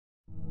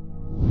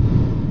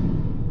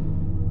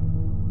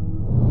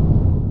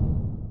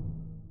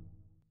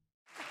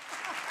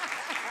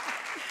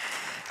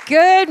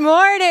Good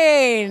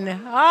morning.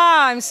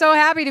 I'm so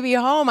happy to be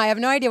home. I have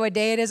no idea what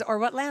day it is or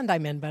what land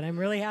I'm in, but I'm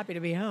really happy to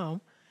be home.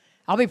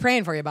 I'll be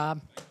praying for you, Bob.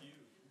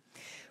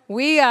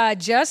 We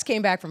just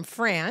came back from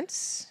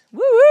France.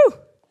 Woo-woo!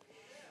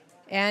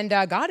 And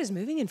God is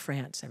moving in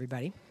France,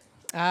 everybody.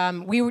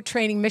 We were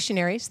training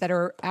missionaries that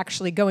are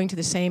actually going to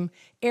the same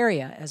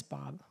area as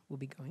Bob will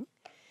be going.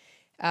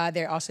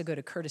 They also go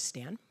to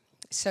Kurdistan.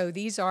 So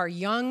these are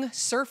young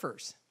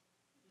surfers.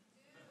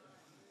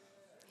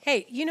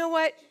 Hey, you know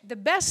what? The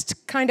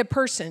best kind of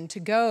person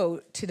to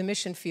go to the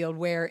mission field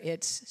where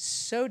it's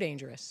so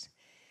dangerous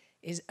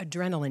is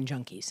adrenaline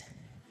junkies.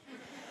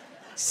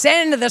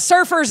 Send the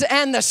surfers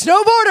and the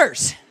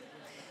snowboarders.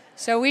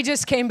 So we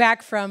just came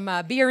back from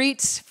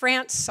Biarritz,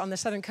 France, on the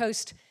southern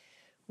coast,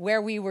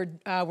 where we were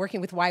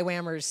working with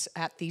YWAMers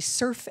at the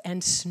Surf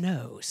and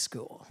Snow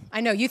School. I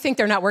know, you think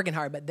they're not working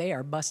hard, but they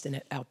are busting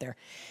it out there.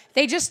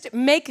 They just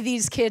make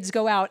these kids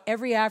go out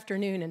every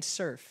afternoon and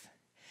surf.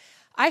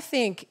 I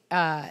think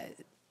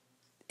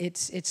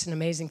it's an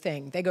amazing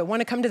thing. They go,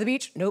 want to come to the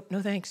beach? Nope,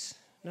 no thanks.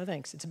 No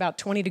thanks. It's about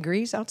 20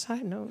 degrees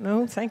outside.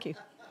 No, thank you.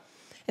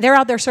 And they're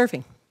out there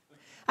surfing.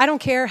 I don't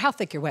care how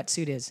thick your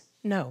wetsuit is.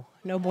 No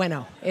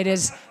bueno. It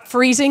is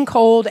freezing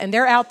cold, and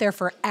they're out there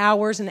for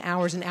hours and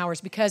hours and hours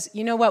because,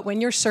 you know what,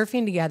 when you're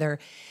surfing together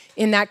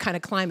in that kind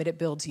of climate, it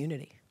builds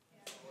unity.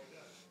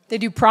 They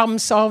do problem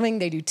solving.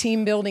 They do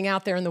team building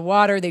out there in the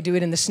water. They do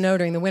it in the snow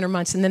during the winter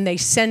months, and then they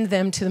send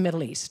them to the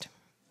Middle East.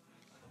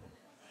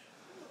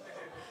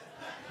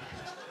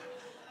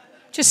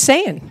 Just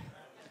saying,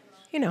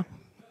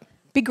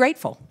 be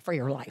grateful for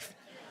your life.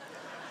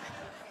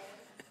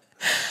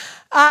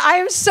 I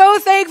am so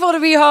thankful to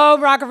be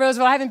home, Rock of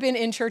Roseville. I haven't been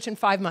in church in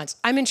 5 months.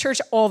 I'm in church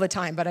all the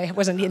time, but I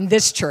wasn't in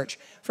this church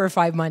for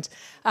 5 months.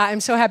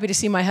 I'm so happy to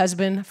see my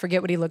husband.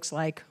 Forget what he looks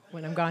like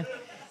when I'm gone.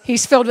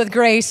 He's filled with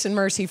grace and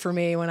mercy for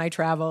me when I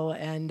travel,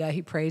 and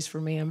he prays for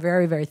me. I'm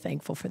very, very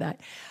thankful for that.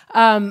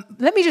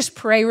 Let me just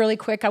pray really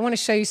quick. I want to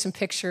show you some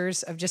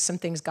pictures of just some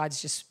things God's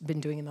just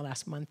been doing in the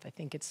last month. I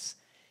think it's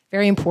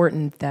very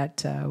important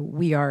that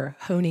we are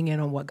honing in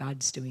on what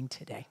God's doing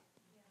today.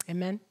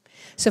 Amen?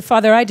 So,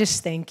 Father, I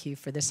just thank you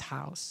for this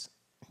house.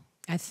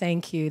 I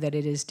thank you that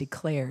it is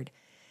declared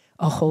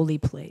a holy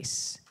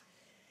place,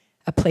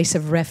 a place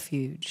of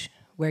refuge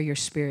where your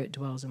Spirit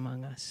dwells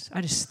among us. I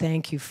just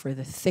thank you for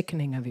the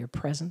thickening of your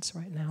presence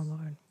right now,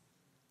 Lord.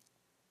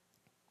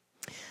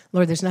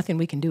 Lord, there's nothing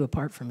we can do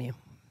apart from you,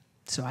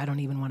 so I don't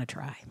even want to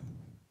try.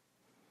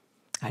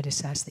 I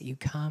just ask that you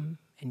come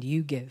and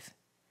you give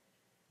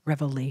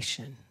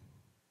revelation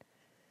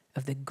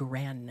of the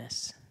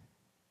grandness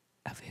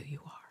of who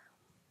you are.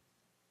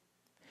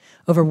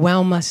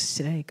 Overwhelm us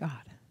today,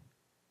 God,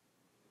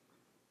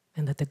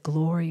 and let the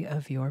glory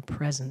of your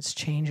presence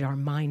change our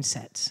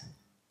mindsets,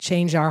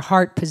 change our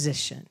heart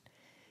position,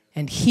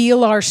 and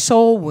heal our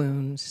soul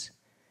wounds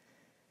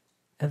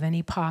of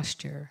any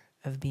posture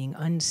of being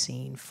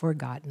unseen,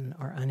 forgotten,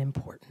 or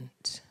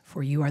unimportant.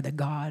 For you are the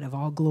God of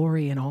all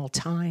glory and all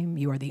time.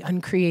 You are the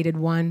uncreated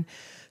one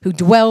who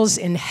dwells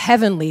in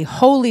heavenly,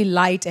 holy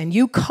light, and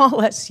you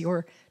call us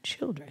your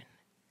children.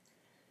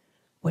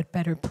 What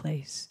better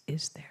place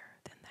is there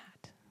than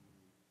that?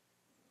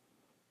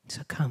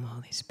 So come,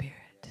 Holy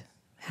Spirit,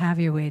 have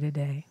your way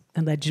today,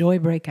 and let joy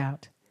break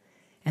out,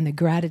 and the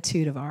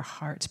gratitude of our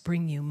hearts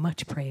bring you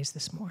much praise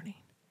this morning.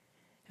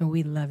 And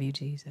we love you,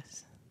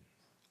 Jesus.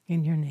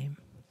 In your name,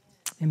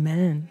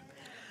 amen.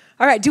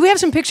 All right, do we have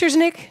some pictures,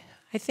 Nick?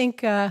 I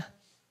think, do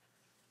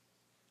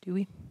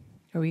we?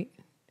 Are we?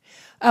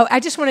 Oh, I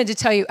just wanted to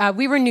tell you,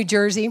 we were in New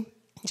Jersey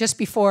just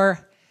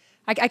before,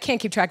 I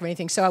can't keep track of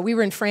anything. So we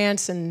were in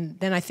France, and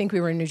then I think we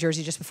were in New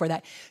Jersey just before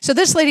that. So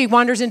this lady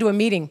wanders into a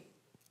meeting,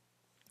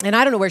 and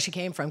I don't know where she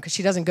came from because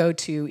she doesn't go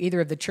to either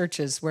of the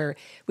churches where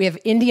we have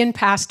Indian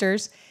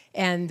pastors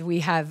and we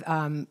have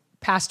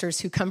pastors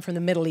who come from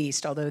the Middle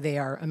East, although they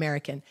are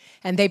American,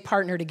 and they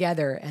partner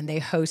together and they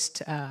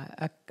host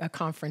a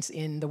conference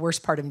in the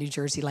worst part of New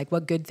Jersey. Like,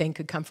 what good thing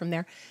could come from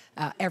there?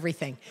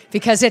 Everything,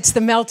 because it's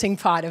the melting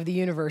pot of the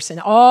universe, and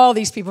all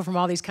these people from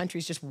all these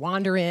countries just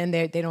wander in.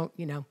 They don't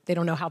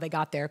know how they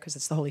got there because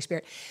it's the Holy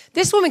Spirit.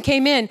 This woman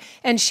came in,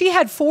 and she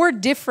had 4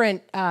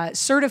 different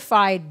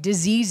certified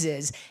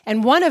diseases,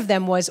 and one of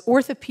them was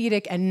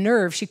orthopedic and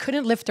nerve. She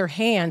couldn't lift her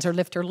hands or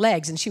lift her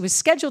legs, and she was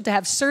scheduled to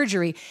have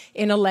surgery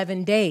in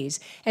 11 days.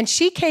 And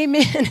she came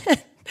in.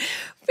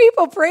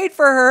 People prayed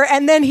for her,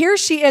 and then here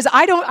she is.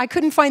 I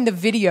couldn't find the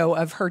video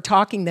of her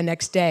talking the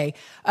next day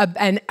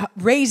and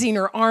raising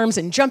her arms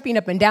and jumping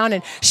up and down.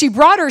 And she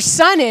brought her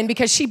son in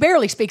because she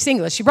barely speaks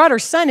English. She brought her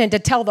son in to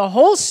tell the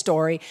whole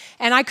story,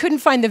 and I couldn't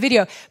find the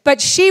video.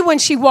 But when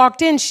she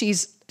walked in,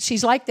 she's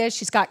like this.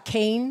 She's got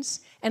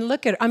canes. And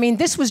look at her. I mean,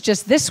 this was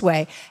just this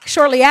way.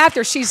 Shortly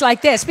after, she's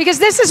like this because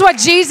this is what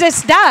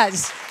Jesus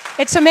does.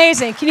 It's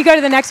amazing. Can you go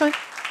to the next one?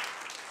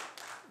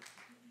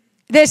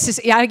 This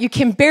is, you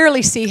can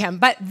barely see him,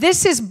 but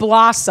this is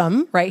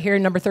Blossom right here,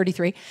 number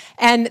 33.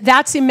 And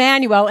that's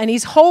Emmanuel, and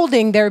he's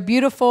holding their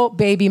beautiful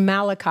baby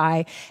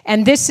Malachi.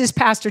 And this is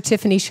Pastor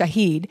Tiffany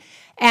Shahid.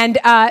 And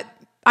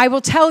I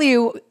will tell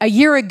you, a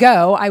year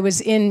ago, I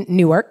was in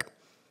Newark,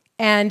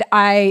 and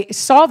I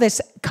saw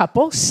this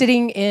couple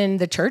sitting in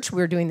the church.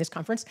 We were doing this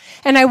conference.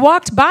 And I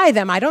walked by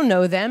them. I don't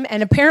know them.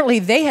 And apparently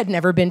they had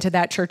never been to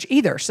that church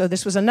either. So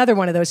this was another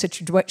one of those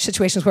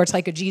situations where it's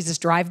like a Jesus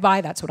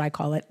drive-by. That's what I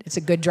call it. It's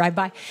a good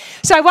drive-by.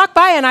 So I walked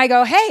by and I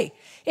go, hey,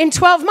 in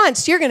 12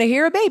 months, you're going to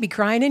hear a baby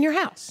crying in your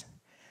house.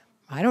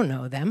 I don't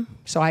know them.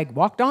 So I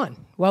walked on.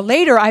 Well,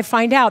 later I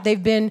find out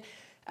they've been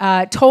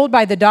told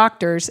by the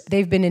doctors,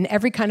 they've been in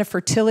every kind of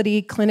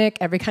fertility clinic,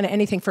 every kind of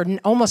anything for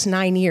almost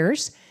 9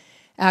 years.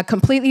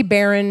 Completely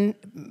barren.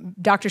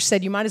 Doctor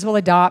said, you might as well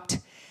adopt.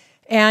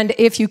 And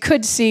if you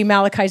could see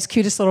Malachi's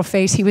cutest little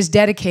face, he was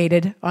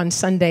dedicated on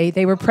Sunday.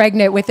 They were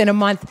pregnant within a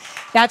month.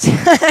 That's,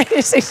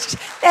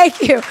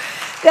 thank you.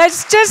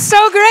 That's just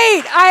so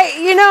great.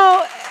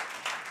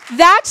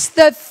 That's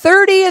the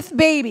 30th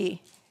baby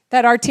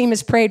that our team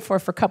has prayed for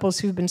couples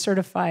who've been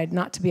certified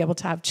not to be able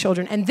to have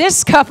children. And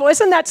this couple,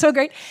 isn't that so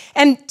great?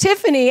 And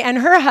Tiffany and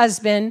her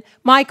husband,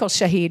 Michael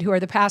Shahid, who are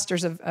the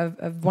pastors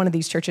of one of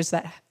these churches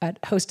that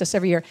host us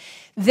every year,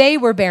 they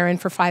were barren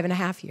for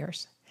 5.5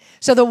 years.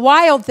 So the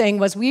wild thing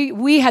was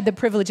we had the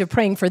privilege of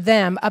praying for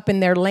them up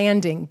in their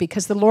landing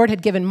because the Lord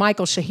had given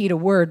Michael Shahid a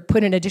word,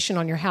 put an addition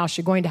on your house,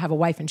 you're going to have a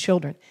wife and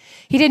children.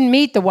 He didn't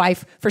meet the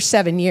wife for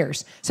 7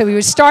 years, so he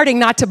was starting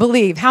not to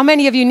believe. How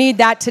many of you need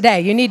that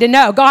today? You need to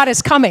know God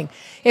is coming.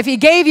 If he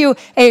gave you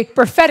a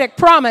prophetic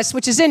promise,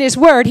 which is in his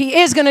word,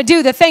 he is going to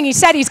do the thing he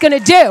said he's going to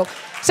do.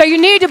 So you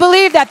need to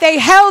believe that. They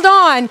held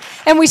on,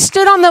 and we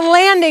stood on the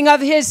landing of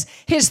his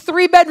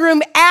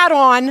 3-bedroom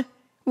add-on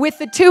with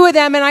the two of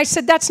them, and I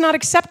said, that's not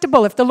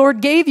acceptable. If the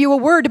Lord gave you a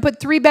word to put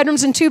 3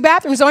 bedrooms and 2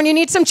 bathrooms on, you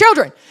need some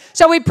children.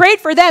 So we prayed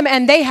for them,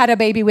 and they had a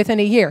baby within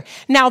a year.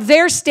 Now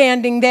they're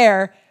standing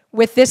there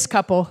with this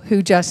couple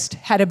who just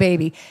had a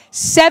baby.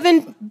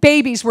 7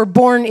 babies were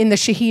born in the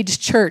Shahid's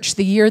church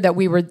the year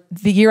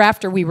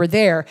after we were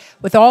there,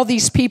 with all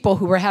these people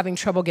who were having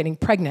trouble getting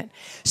pregnant.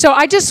 So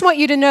I just want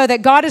you to know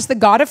that God is the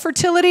God of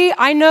fertility.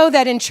 I know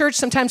that in church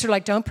sometimes they're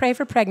like, don't pray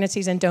for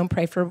pregnancies and don't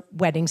pray for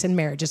weddings and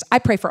marriages. I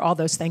pray for all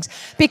those things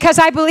because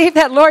I believe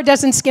that Lord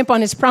doesn't skimp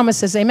on his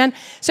promises. Amen.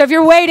 So if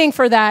you're waiting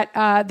for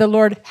that, the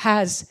Lord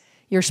has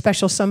your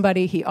special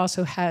somebody. He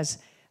also has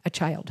a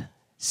child.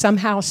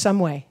 Somehow, some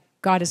way.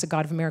 God is a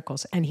God of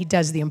miracles, and he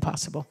does the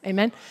impossible.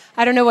 Amen?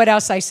 I don't know what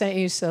else I sent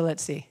you, so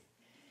let's see.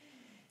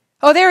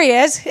 Oh, there he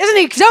is. Isn't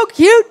he so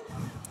cute?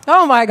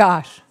 Oh, my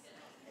gosh.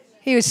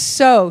 He was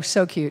so,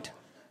 so cute.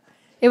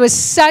 It was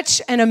such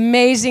an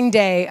amazing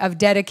day of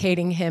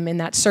dedicating him in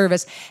that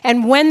service.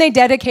 And when they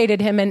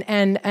dedicated him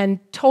and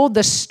told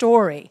the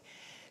story,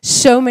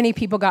 so many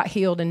people got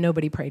healed and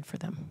nobody prayed for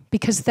them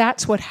because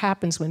that's what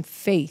happens when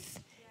faith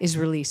is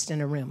released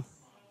in a room.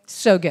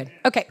 So good.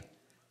 Okay.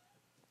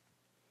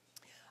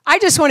 I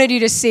just wanted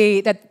you to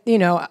see that,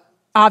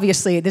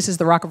 obviously this is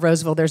the Rock of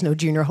Roseville. There's no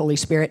junior Holy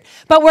Spirit.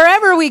 But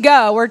wherever we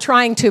go, we're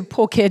trying to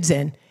pull kids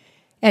in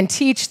and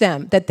teach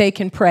them that they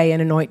can pray and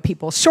anoint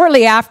people.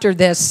 Shortly after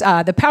this,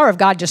 the power of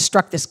God just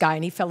struck this guy,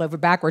 and he fell over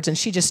backwards, and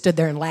she just stood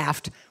there and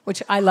laughed,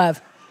 which I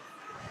love.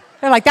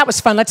 They're like, that was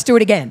fun. Let's do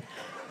it again.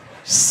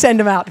 Send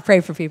them out to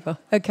pray for people.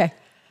 Okay.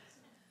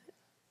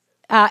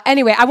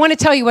 Anyway, I want to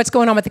tell you what's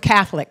going on with the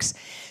Catholics.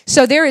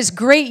 So there is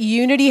great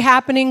unity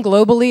happening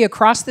globally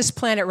across this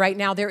planet right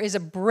now. There is a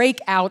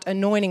breakout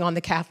anointing on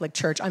the Catholic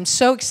Church. I'm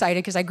so excited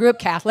because I grew up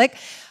Catholic.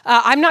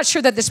 I'm not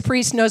sure that this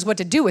priest knows what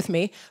to do with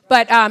me,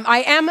 but I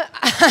am.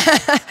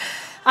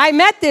 I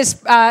met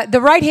the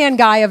right-hand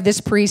guy of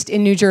this priest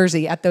in New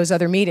Jersey at those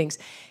other meetings.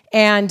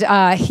 And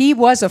he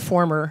was a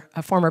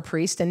former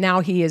priest, and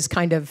now he is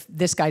kind of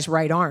this guy's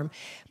right arm.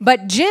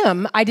 But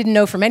Jim, I didn't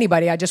know from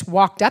anybody. I just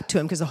walked up to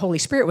him because the Holy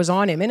Spirit was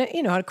on him. And,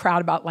 a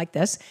crowd about like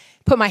this,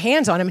 put my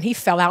hands on him, and he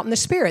fell out in the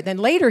Spirit. Then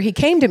later he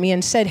came to me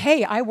and said,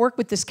 hey, I work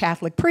with this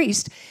Catholic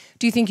priest.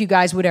 Do you think you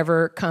guys would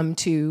ever come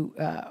to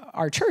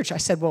our church? I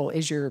said, well,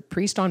 is your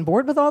priest on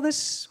board with all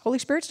this Holy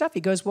Spirit stuff?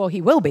 He goes, well,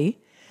 he will be.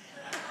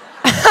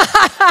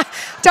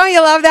 Don't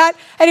you love that?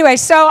 Anyway,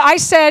 so I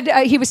said,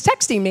 he was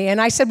texting me, and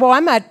I said, well,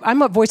 I'm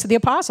at Voice of the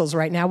Apostles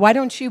right now. Why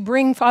don't you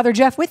bring Father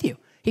Jeff with you?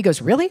 He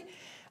goes, really?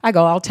 I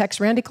go, I'll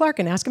text Randy Clark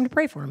and ask him to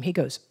pray for him. He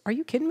goes, are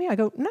you kidding me? I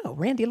go, no,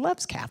 Randy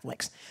loves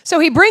Catholics. So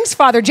he brings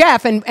Father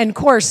Jeff, and of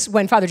course,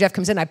 when Father Jeff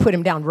comes in, I put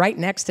him down right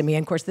next to me,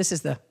 and of course,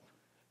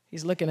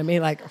 he's looking at me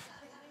like,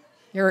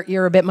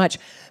 you're a bit much.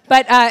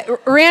 But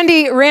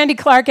Randy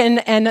Clark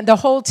and the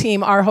whole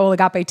team, our whole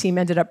Agape team,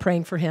 ended up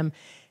praying for him.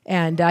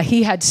 And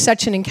he had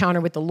such an encounter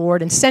with the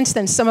Lord. And since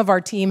then, some of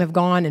our team have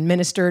gone and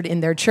ministered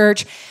in their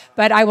church.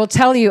 But I will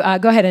tell you,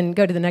 go ahead and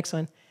go to the next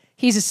one.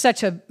 He's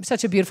such a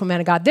beautiful man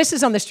of God. This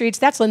is on the streets.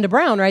 That's Linda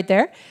Brown right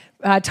there,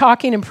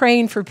 talking and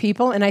praying for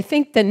people. And I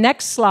think the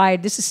next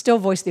slide, this is still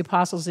Voice of the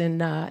Apostles in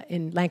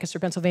Lancaster,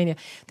 Pennsylvania.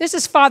 This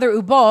is Father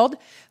Ubald.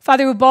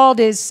 Father Ubald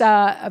is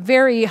a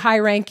very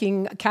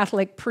high-ranking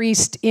Catholic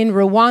priest in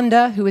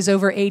Rwanda who is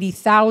over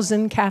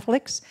 80,000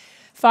 Catholics.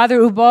 Father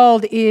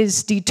Ubald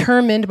is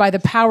determined by the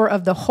power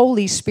of the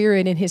Holy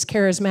Spirit in his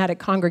charismatic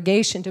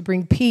congregation to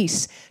bring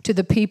peace to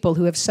the people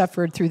who have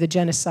suffered through the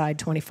genocide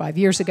 25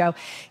 years ago.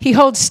 He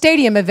holds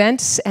stadium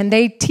events, and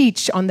they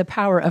teach on the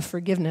power of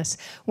forgiveness.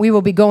 We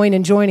will be going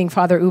and joining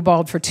Father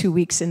Ubald for 2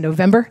 weeks in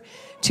November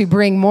to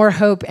bring more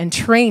hope and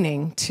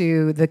training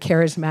to the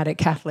charismatic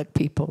Catholic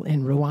people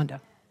in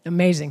Rwanda.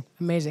 Amazing,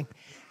 amazing.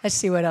 Let's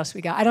see what else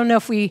we got. I don't know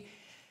if we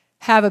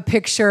have a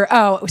picture.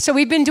 Oh, so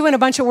we've been doing a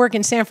bunch of work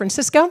in San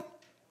Francisco.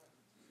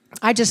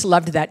 I just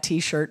loved that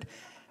T-shirt.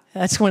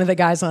 That's one of the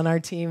guys on our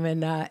team,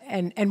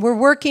 and we're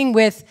working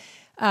with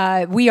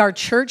We Are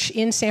Church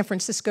in San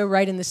Francisco,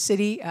 right in the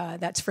city.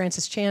 That's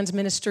Francis Chan's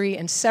ministry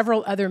and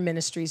several other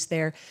ministries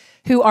there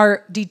who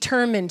are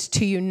determined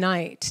to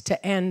unite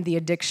to end the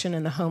addiction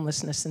and the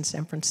homelessness in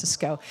San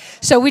Francisco.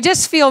 So we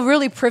just feel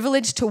really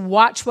privileged to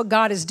watch what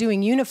God is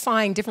doing,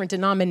 unifying different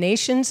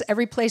denominations.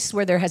 Every place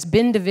where there has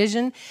been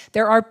division,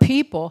 there are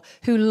people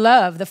who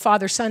love the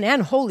Father, Son,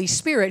 and Holy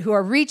Spirit who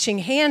are reaching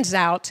hands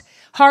out,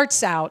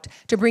 hearts out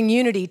to bring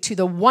unity to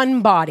the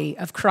one body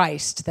of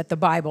Christ that the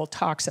Bible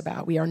talks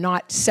about. We are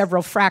not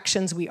several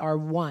fractions, we are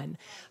one.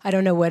 I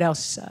don't know what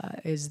else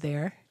is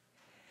there.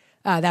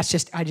 I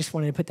just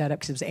wanted to put that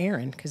up because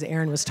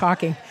Aaron was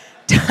talking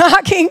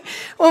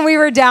when we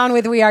were down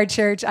with We Are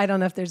Church. I don't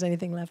know if there's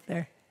anything left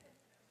there.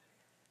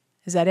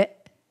 Is that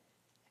it?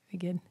 We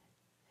good?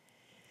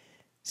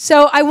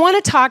 So I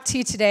want to talk to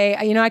you today.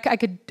 You know, I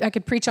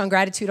could preach on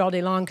gratitude all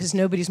day long because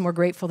nobody's more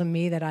grateful than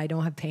me that I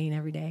don't have pain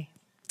every day.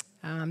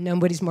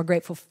 Nobody's more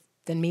grateful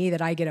than me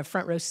that I get a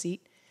front row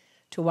seat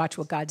to watch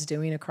what God's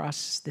doing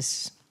across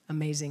this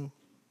amazing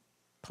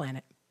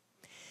planet.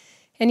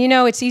 And you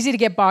know, it's easy to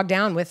get bogged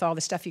down with all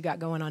the stuff you got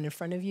going on in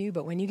front of you,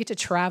 but when you get to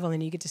travel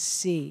and you get to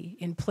see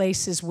in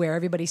places where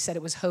everybody said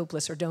it was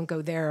hopeless or don't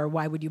go there or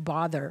why would you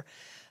bother,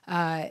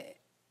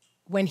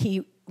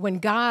 when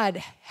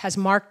God has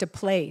marked a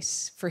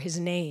place for his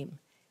name,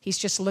 he's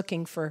just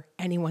looking for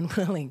anyone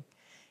willing.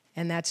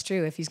 And that's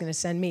true. If he's going to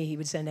send me, he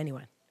would send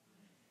anyone.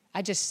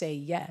 I just say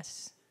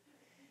yes.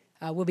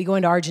 We'll be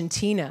going to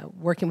Argentina,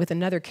 working with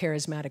another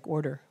charismatic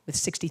order with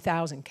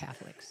 60,000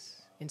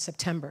 Catholics in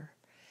September.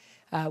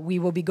 We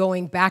will be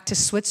going back to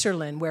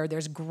Switzerland where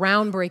there's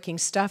groundbreaking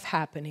stuff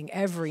happening.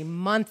 Every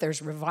month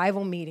there's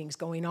revival meetings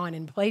going on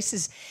in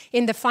places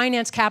in the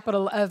finance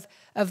capital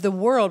of the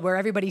world where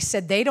everybody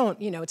said they don't,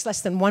 it's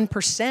less than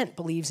 1%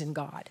 believes in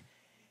God.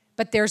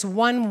 But there's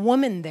one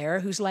woman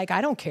there who's like,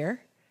 I don't care.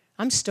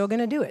 I'm still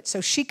going to do it.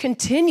 So she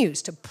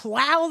continues to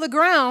plow the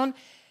ground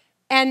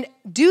and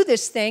do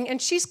this thing.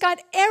 And she's got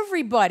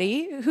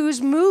everybody who's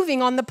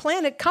moving on the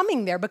planet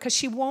coming there because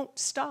she won't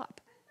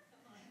stop.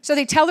 So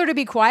they tell her to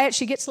be quiet.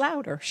 She gets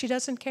louder. She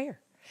doesn't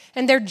care.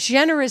 And they're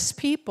generous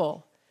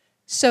people.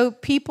 So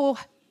people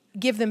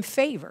give them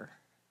favor.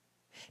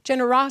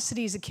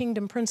 Generosity is a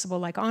kingdom principle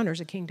like honor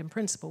is a kingdom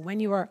principle. When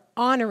you are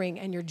honoring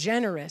and you're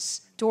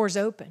generous, doors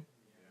open.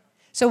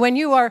 So when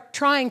you are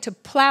trying to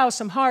plow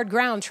some hard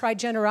ground, try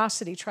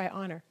generosity, try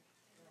honor,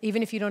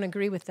 even if you don't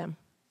agree with them.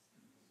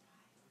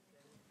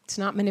 It's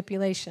not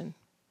manipulation.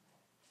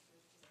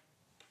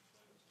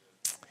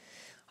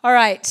 All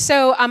right,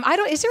 so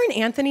is there an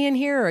Anthony in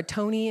here or a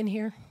Tony in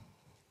here?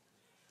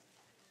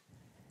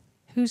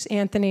 Who's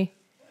Anthony?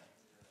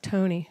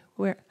 Tony,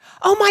 where?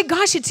 Oh my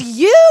gosh, it's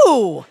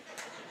you!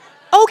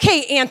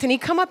 Okay, Anthony,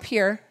 come up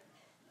here.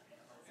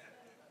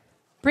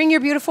 Bring your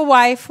beautiful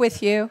wife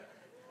with you.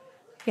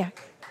 Yeah.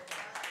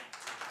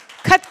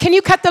 Can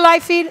you cut the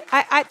live feed?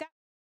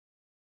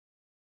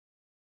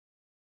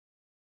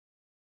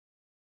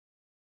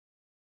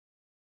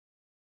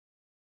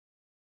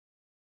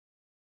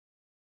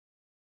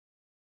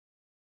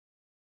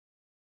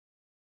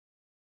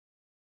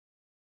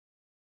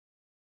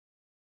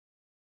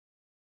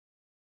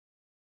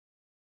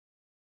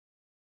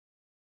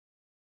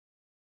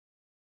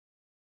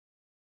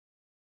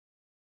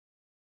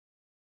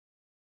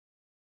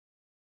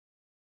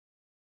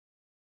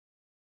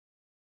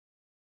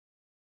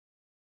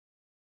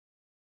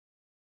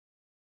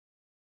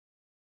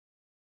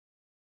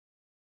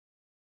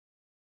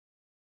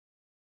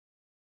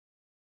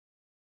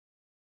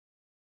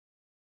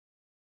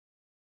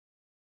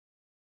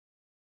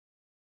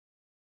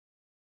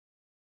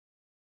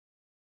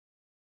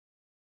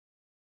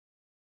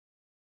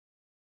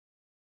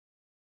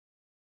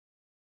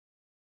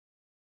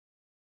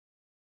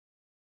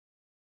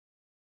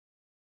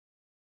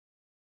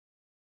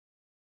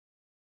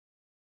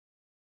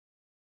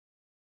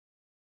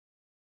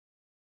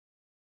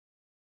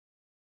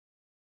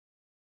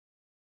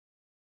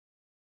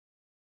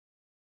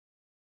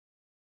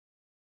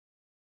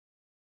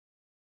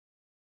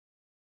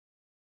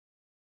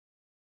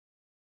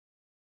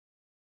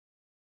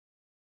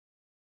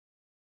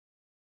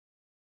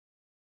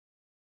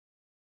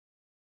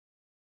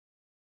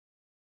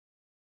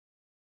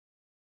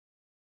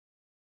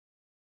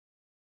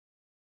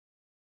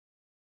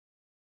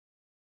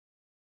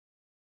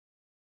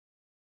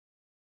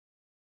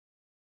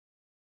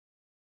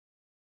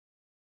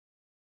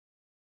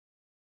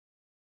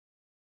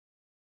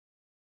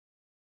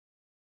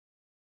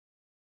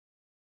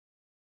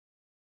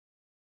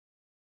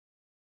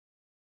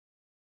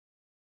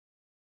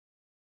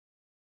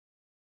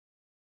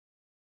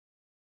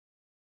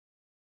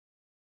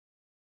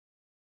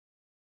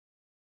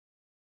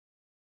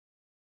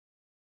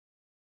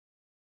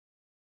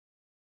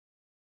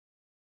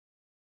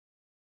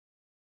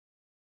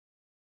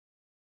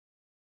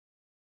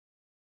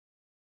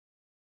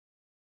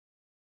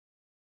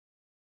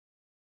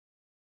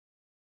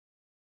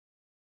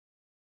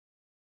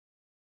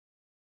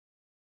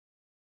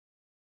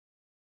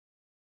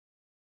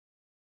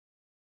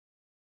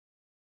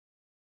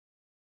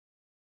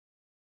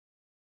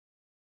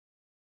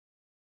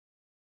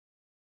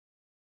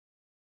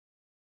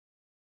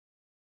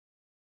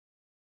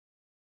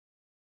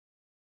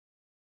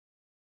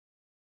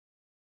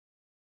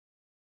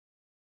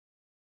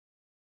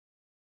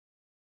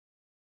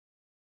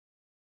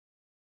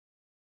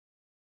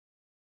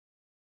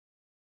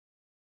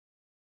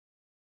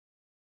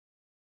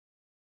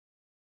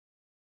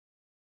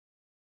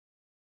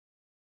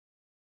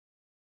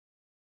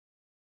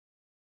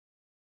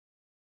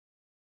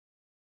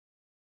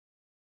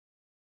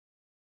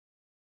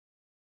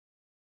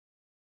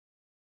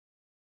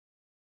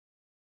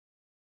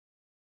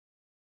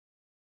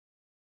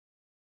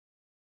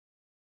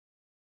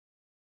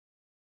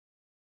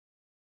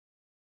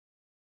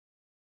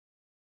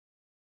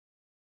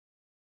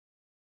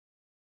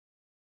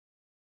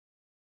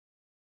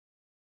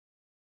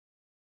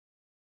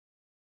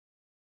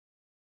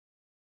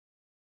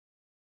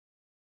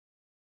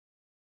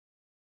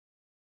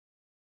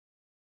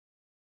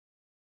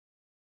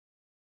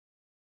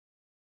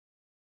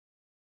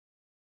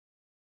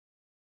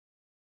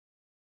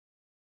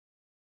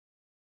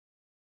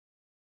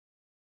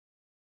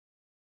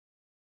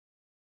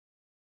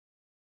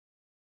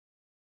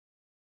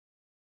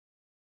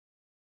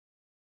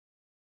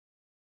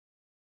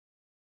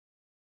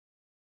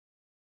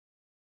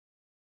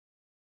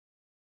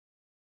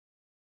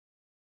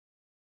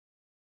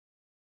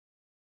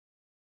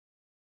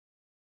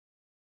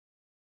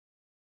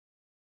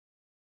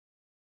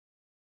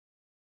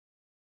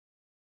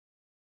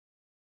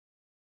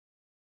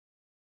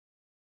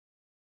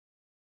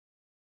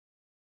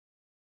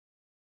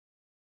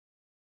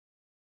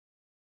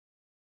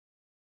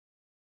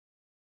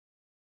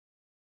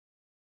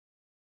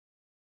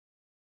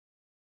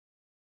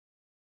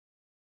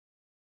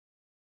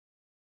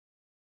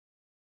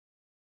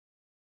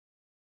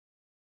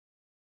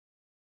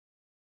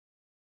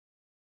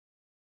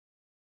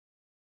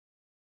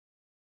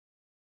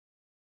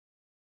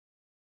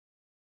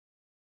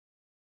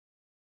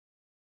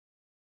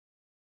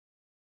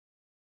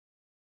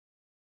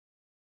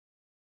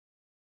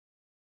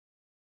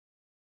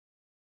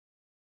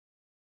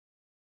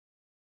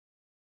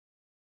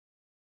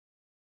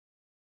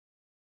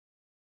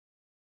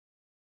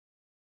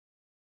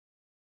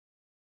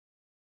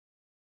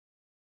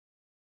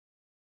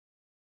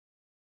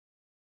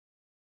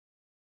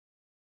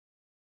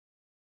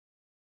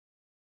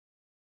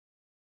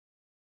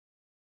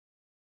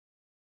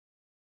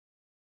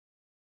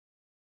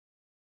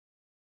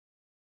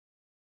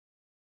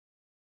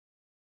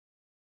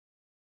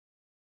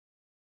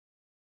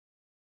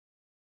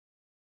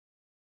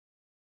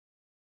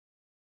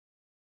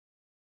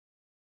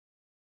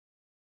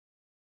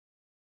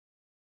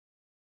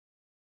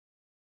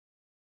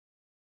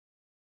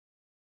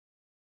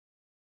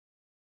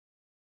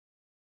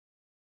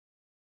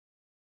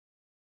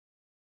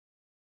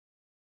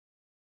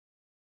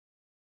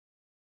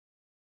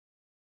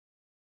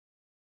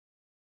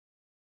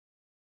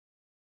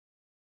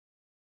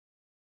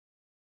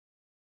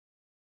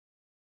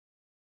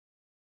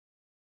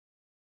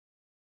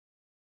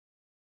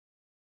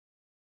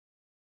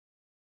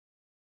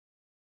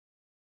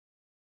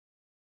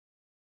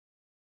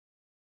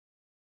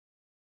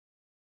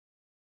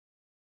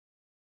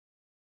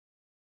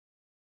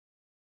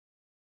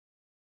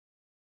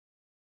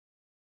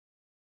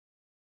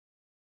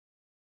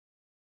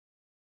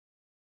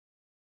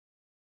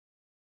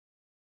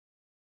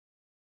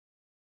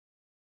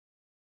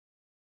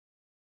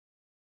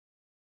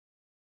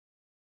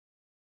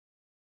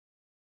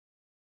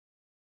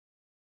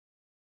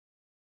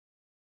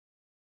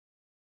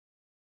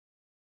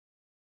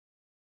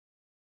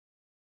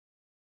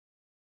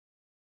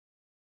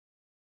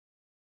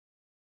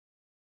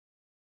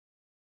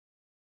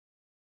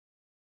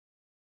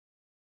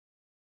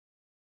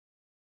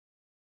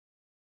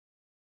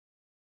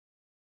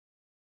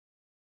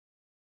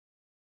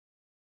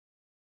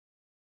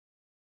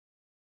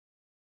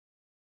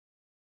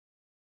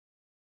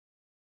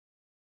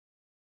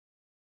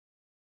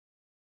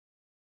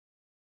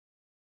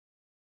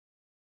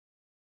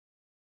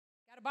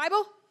 A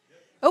Bible?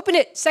 Open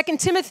it. 2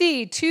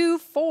 Timothy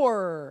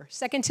 2:4.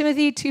 2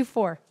 Timothy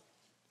 2:4.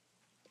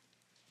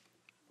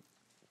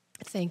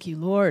 Thank you,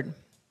 Lord.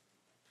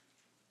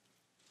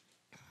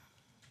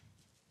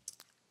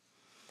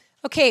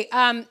 Okay,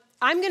 I'm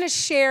going to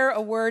share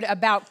a word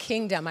about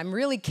kingdom. I'm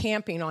really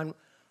camping on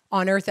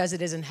earth as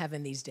it is in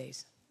heaven these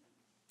days.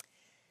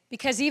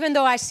 Because even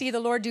though I see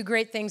the Lord do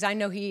great things, I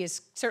know he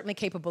is certainly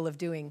capable of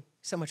doing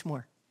so much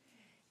more.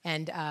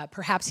 And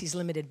perhaps he's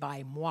limited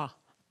by moi.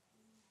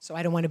 So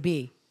I don't want to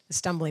be the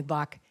stumbling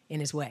block in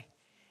his way.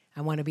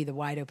 I want to be the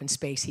wide open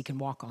space he can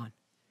walk on.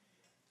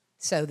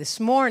 So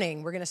this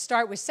morning, we're going to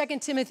start with 2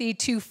 Timothy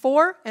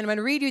 2:4, and I'm going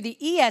to read you the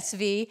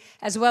ESV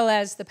as well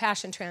as the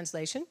Passion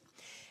Translation.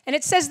 And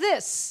it says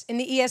this in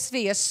the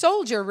ESV: a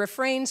soldier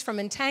refrains from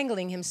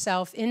entangling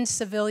himself in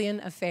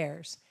civilian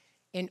affairs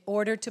in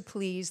order to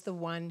please the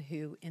one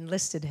who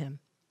enlisted him.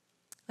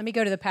 Let me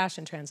go to the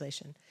Passion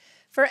Translation.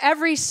 For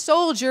every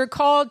soldier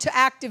called to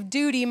active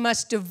duty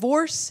must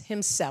divorce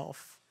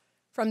himself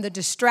from the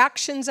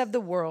distractions of the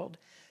world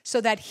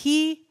so that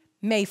he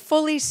may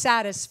fully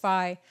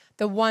satisfy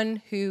the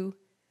one who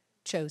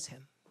chose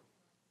him.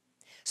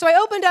 So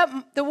I opened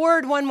up the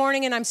word one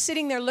morning and I'm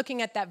sitting there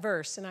looking at that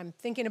verse and I'm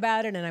thinking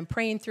about it and I'm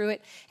praying through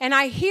it. And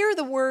I hear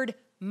the word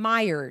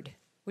mired,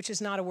 which is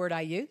not a word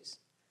I use.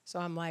 So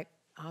I'm like,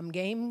 I'm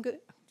game good.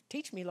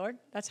 Teach me, Lord.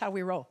 That's how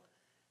we roll.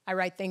 I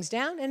write things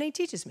down and he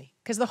teaches me.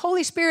 Because the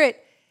Holy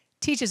Spirit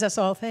teaches us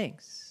all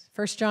things.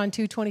 1 John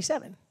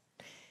 2:27.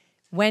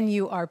 When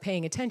you are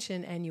paying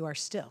attention and you are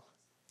still,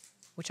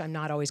 which I'm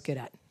not always good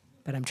at,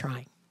 but I'm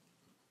trying.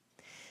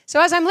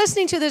 So as I'm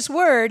listening to this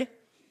word,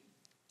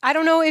 I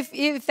don't know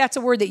if that's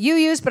a word that you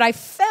use, but I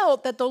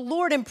felt that the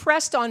Lord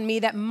impressed on me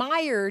that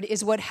mired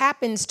is what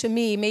happens to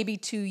me, maybe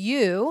to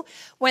you,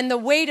 when the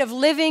weight of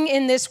living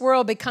in this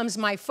world becomes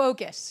my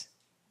focus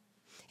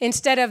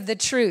instead of the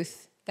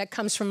truth that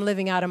comes from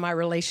living out of my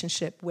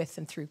relationship with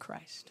and through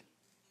Christ.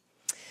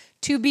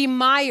 To be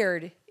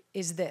mired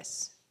is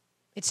this.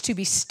 It's to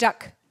be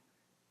stuck,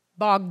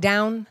 bogged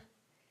down,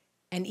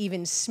 and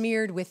even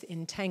smeared with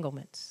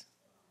entanglements.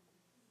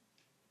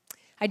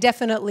 I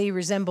definitely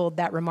resembled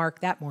that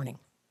remark that morning.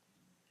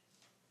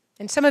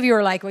 And some of you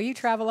are like, well, you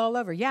travel all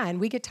over. Yeah, and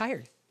we get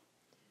tired.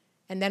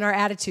 And then our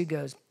attitude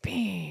goes,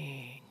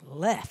 bing,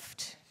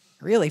 left,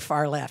 really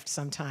far left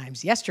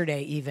sometimes.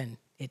 Yesterday even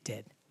it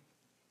did.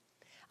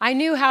 I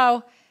knew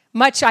how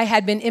much I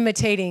had been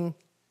imitating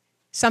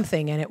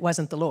something, and it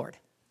wasn't the Lord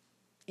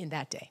in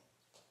that day.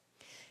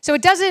 So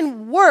it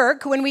doesn't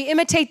work when we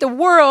imitate the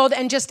world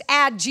and just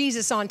add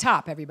Jesus on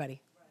top,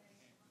 everybody.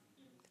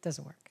 It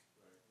doesn't work.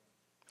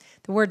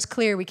 The word's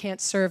clear, we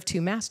can't serve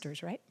two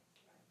masters, right?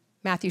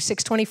 Matthew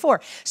 6:24.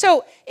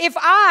 So if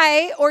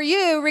I or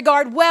you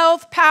regard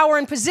wealth, power,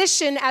 and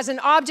position as an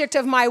object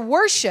of my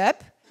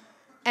worship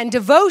and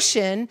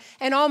devotion,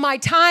 and all my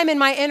time and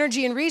my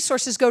energy and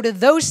resources go to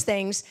those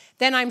things,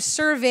 then I'm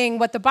serving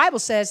what the Bible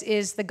says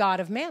is the God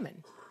of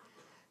mammon.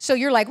 So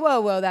you're like,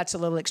 whoa, that's a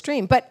little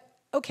extreme. But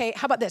okay,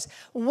 how about this?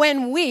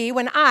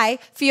 When I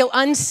feel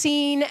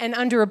unseen and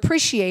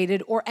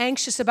underappreciated or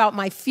anxious about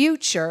my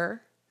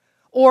future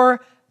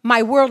or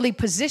my worldly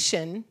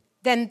position,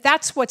 then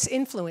that's what's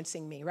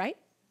influencing me, right?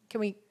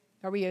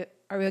 Are we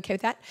okay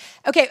with that?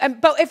 Okay,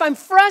 but if I'm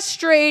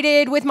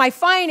frustrated with my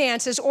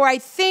finances or I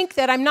think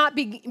that I'm not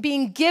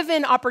being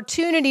given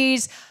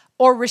opportunities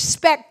or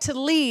respect to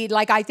lead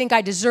like I think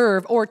I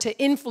deserve or to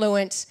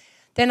influence,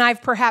 then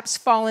I've perhaps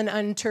fallen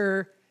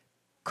under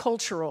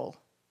cultural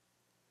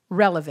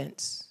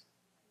relevance.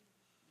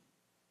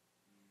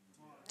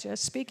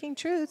 Just speaking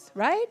truth,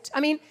 right?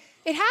 I mean,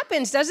 it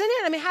happens, doesn't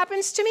it? I mean, it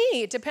happens to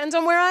me. It depends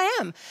on where I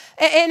am.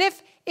 And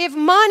if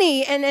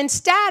money and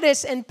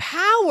status and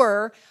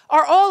power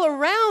are all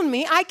around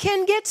me, I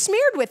can get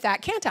smeared with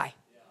that, can't I?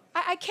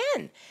 I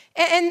can.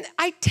 And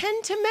I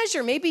tend to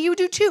measure, maybe you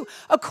do too,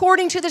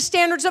 according to the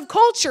standards of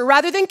culture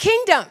rather than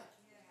kingdom.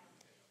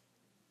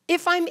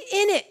 If I'm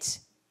in it,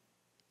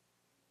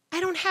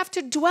 I don't have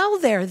to dwell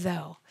there,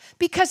 though,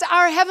 because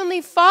our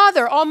Heavenly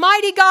Father,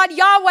 Almighty God,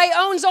 Yahweh,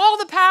 owns all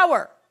the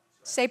power.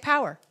 Say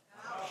power.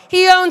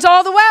 He owns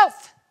all the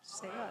wealth.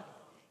 Say wealth.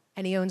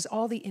 And he owns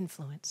all the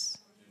influence.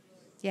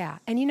 Yeah.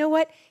 And you know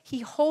what? He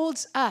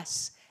holds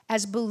us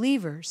as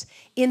believers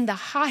in the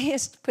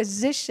highest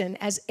position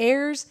as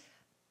heirs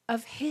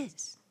of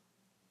his.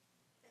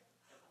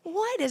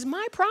 What is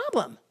my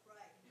problem?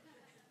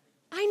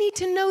 I need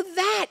to know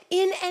that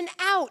in and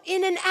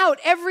out,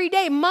 every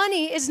day.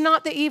 Money is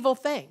not the evil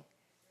thing,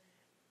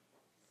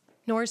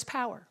 nor is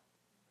power,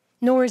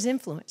 nor is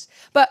influence.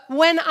 But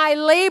when I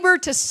labor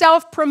to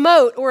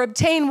self-promote or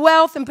obtain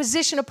wealth and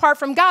position apart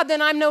from God,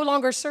 then I'm no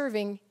longer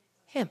serving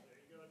him.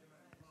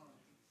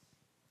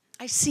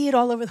 I see it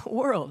all over the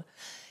world.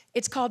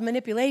 It's called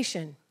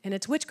manipulation, and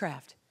it's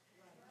witchcraft.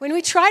 When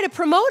we try to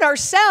promote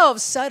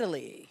ourselves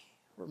subtly,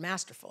 we're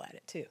masterful at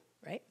it too,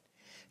 right?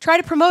 Try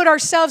to promote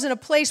ourselves in a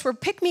place where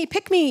pick me,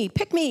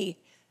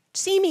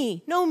 see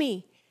me, know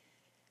me.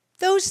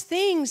 Those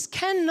things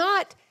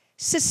cannot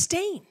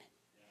sustain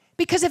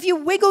Because if you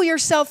wiggle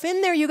yourself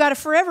in there, you got to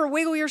forever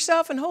wiggle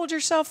yourself and hold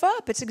yourself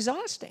up. It's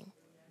exhausting.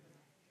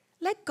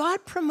 Let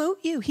God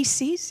promote you. He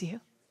sees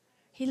you.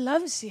 He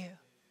loves you.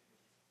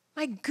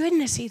 My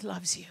goodness, he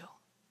loves you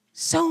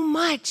so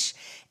much.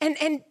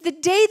 And the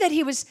day that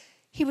he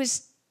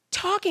was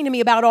talking to me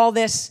about all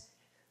this,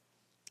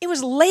 it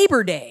was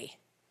Labor Day.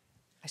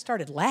 I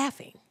started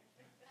laughing.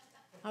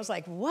 I was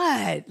like,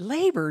 what?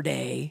 Labor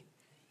Day?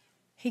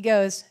 He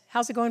goes,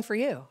 how's it going for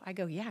you? I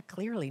go, yeah,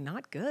 clearly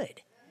not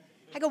good.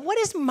 I go, what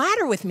is the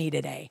matter with me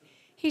today?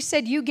 He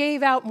said, you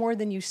gave out more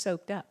than you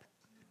soaked up.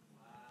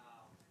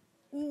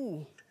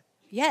 Ooh,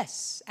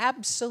 yes,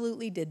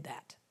 absolutely did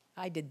that.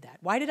 I did that.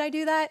 Why did I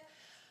do that?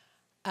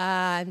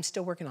 I'm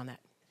still working on that.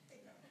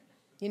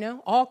 You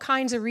know, all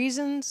kinds of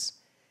reasons,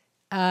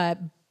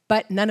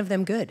 but none of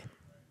them good.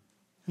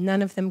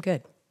 None of them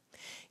good.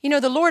 You know,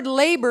 the Lord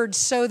labored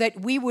so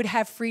that we would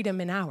have freedom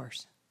in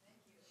ours.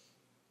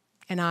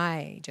 And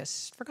I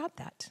just forgot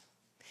that.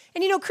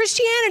 And you know,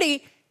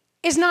 Christianity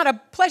is not a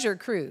pleasure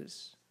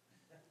cruise.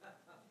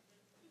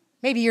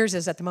 Maybe yours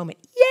is at the moment.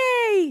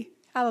 Yay!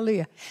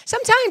 Hallelujah.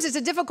 Sometimes it's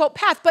a difficult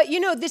path, but you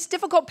know, this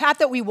difficult path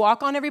that we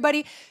walk on,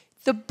 everybody,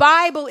 the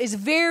Bible is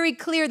very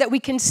clear that we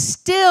can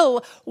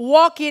still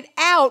walk it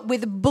out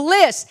with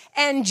bliss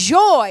and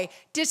joy.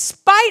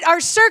 Despite our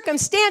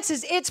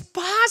circumstances, it's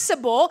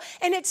possible,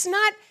 and it's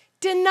not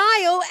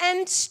denial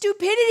and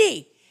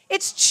stupidity.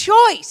 It's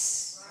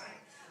choice.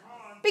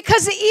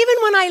 Because even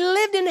when I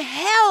lived in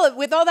hell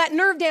with all that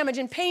nerve damage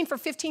and pain for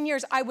 15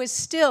 years, I was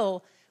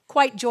still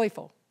quite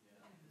joyful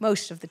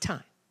most of the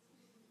time.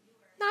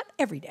 Not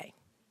every day,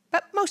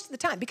 but most of the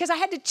time, because I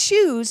had to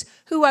choose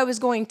who I was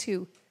going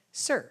to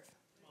serve.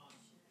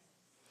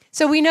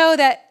 So we know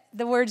that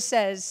the word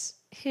says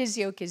his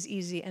yoke is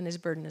easy and his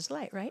burden is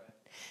light, right?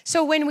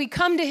 So when we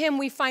come to him,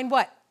 we find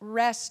what?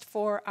 Rest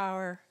for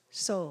our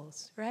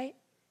souls, right?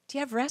 Do you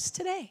have rest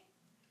today?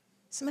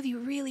 Some of you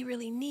really,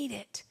 really need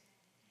it.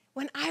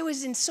 When I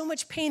was in so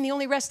much pain, the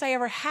only rest I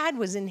ever had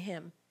was in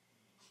him.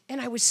 And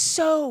I was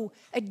so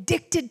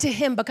addicted to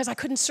him because I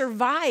couldn't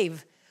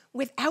survive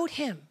without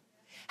him.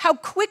 How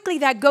quickly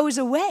that goes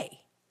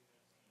away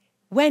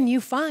when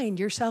you find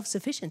your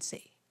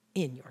self-sufficiency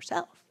in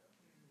yourself.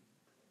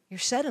 You're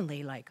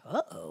suddenly like,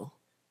 uh-oh,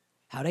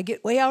 how'd I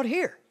get way out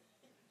here?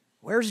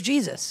 Where's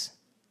Jesus?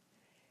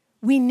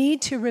 We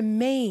need to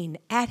remain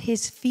at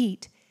his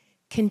feet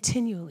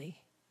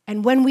continually.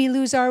 And when we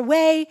lose our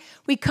way,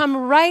 we come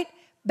right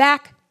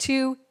back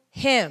to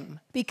him.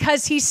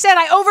 Because he said,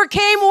 I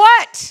overcame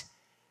what?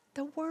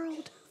 The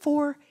world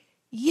for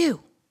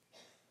you.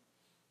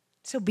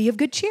 So be of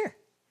good cheer.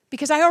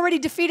 Because I already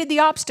defeated the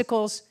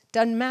obstacles.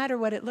 Doesn't matter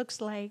what it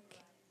looks like.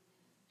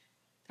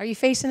 Are you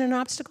facing an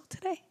obstacle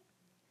today?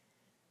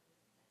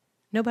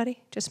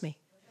 Nobody? Just me.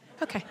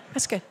 Okay,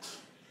 that's good.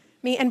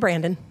 Me and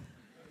Brandon.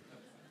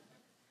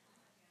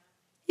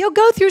 You'll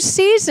go through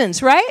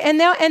seasons, right? And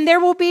there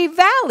will be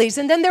valleys,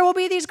 and then there will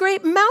be these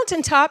great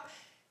mountaintop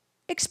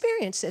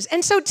experiences.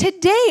 And so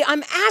today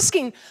I'm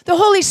asking the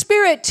Holy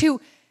Spirit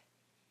to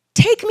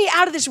take me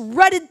out of this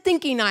rutted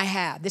thinking I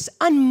have, this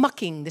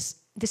unmucking,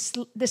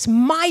 this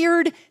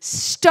mired,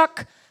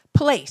 stuck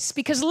place.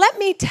 Because let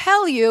me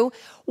tell you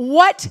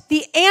what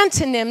the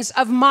antonyms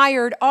of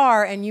mired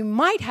are, and you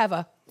might have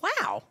a,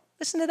 wow,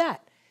 listen to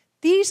that.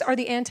 These are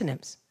the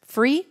antonyms.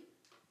 Free,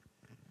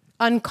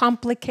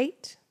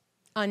 uncomplicate,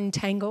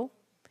 untangle,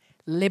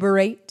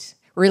 liberate,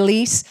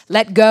 release,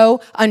 let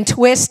go,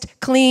 untwist,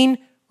 clean,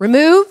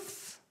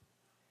 remove.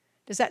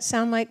 Does that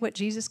sound like what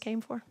Jesus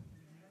came for?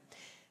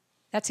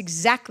 That's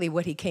exactly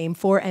what he came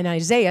for, and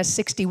Isaiah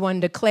 61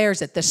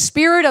 declares it. The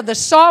Spirit of the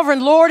sovereign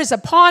Lord is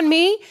upon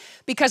me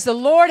because the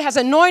Lord has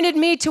anointed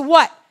me to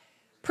what?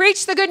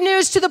 Preach the good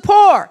news to the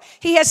poor.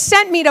 He has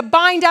sent me to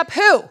bind up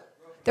who?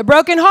 The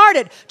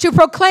brokenhearted. To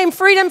proclaim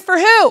freedom for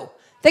who?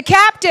 The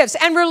captives.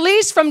 And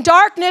release from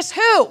darkness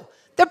who?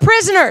 The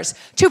prisoners.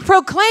 To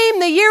proclaim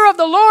the year of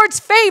the Lord's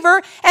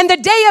favor and the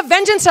day of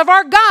vengeance of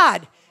our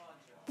God.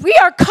 We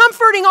are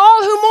comforting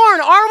all who mourn,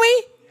 are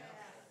we?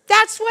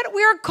 That's what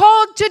we're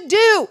called to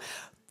do.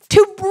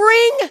 To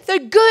bring the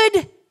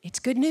good, it's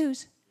good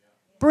news.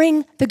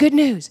 Bring the good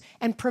news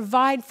and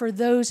provide for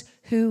those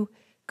who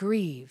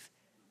grieve.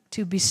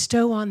 To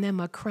bestow on them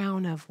a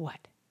crown of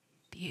what?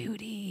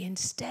 Beauty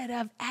instead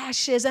of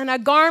ashes, and a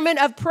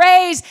garment of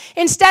praise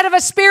instead of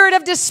a spirit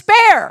of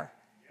despair.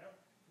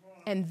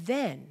 And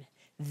then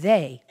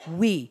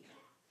we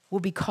will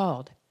be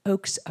called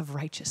oaks of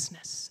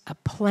righteousness, a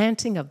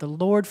planting of the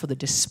Lord for the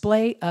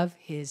display of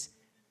his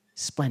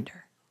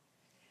splendor.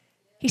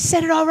 He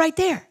said it all right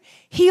there.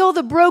 Heal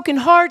the broken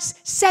hearts,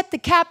 set the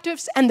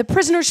captives and the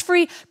prisoners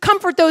free,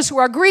 comfort those who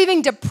are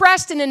grieving,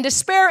 depressed, and in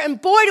despair. And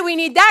boy, do we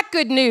need that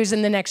good news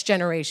in the next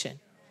generation.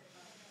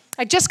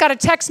 I just got a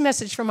text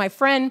message from my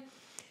friend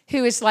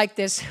who is like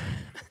this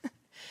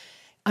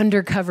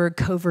undercover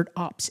covert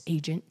ops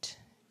agent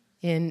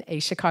in a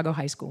Chicago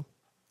high school.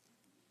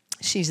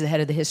 She's the head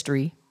of the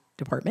history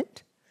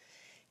department.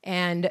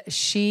 And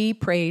she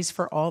prays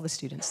for all the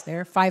students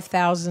there,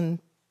 5,000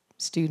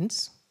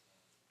 students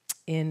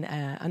in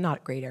a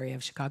not great area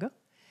of Chicago.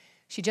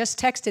 She just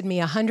texted me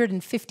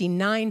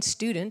 159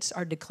 students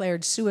are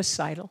declared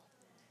suicidal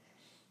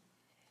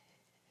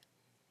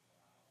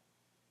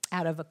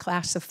out of a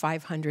class of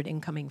 500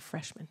 incoming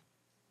freshmen.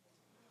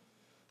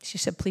 She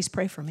said, please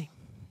pray for me.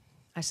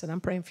 I said,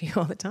 I'm praying for you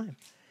all the time.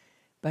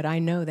 But I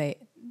know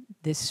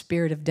this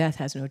spirit of death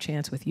has no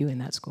chance with you in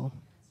that school.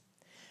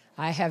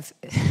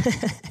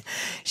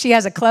 She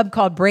has a club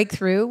called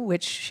Breakthrough,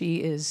 which she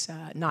is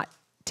not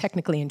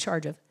technically in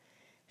charge of.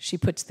 She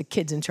puts the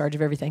kids in charge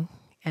of everything.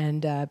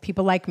 And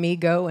people like me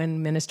go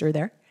and minister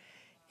there.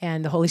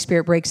 And the Holy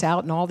Spirit breaks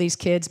out, and all these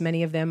kids,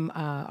 many of them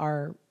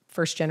are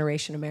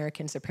first-generation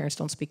Americans. Their parents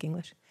don't speak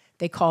English.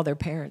 They call their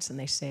parents, and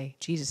they say,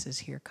 Jesus is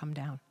here, come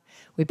down.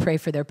 We pray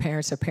for their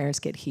parents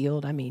get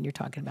healed. I mean, you're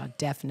talking about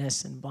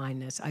deafness and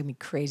blindness. I mean,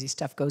 crazy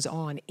stuff goes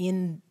on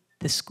in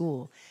the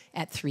school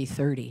at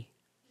 3:30.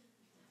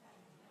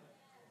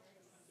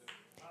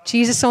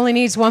 Jesus only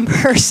needs one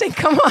person.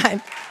 Come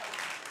on.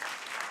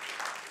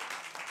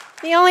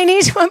 He only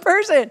needs one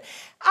person.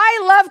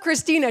 I love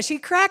Christina. She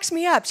cracks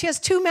me up. She has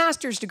 2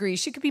 master's degrees.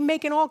 She could be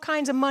making all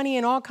kinds of money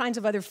in all kinds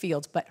of other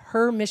fields, but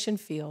her mission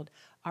field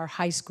are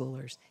high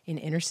schoolers in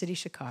inner city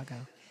Chicago,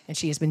 and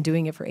she has been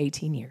doing it for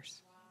 18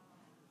 years.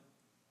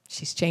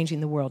 She's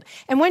changing the world.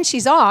 And when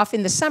she's off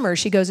in the summer,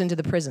 she goes into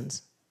the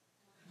prisons.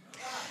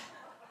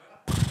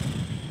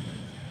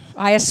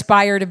 I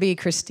aspire to be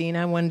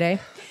Christina one day.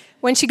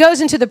 When she goes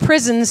into the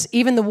prisons,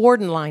 even the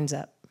warden lines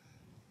up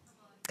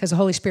because the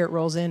Holy Spirit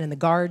rolls in and the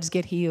guards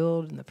get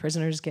healed and the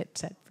prisoners get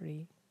set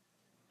free.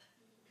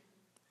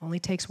 Only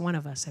takes one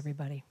of us,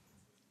 everybody.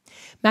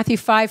 Matthew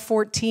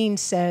 5:14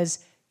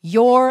 says,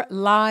 your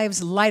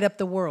lives light up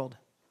the world.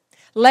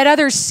 Let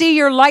others see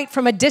your light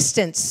from a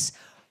distance.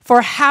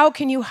 For how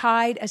can you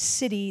hide a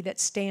city that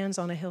stands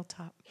on a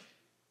hilltop?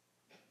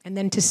 And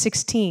then to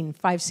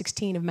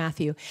 5:16 of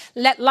Matthew.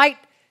 Let light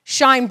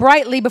shine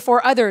brightly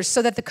before others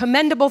so that the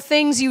commendable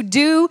things you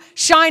do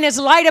shine as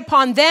light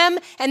upon them,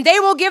 and they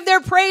will give their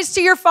praise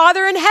to your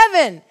Father in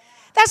heaven.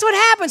 That's what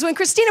happens when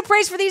Christina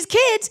prays for these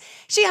kids.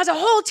 She has a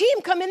whole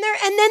team come in there,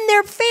 and then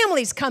their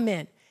families come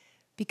in.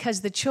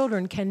 Because the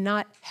children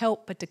cannot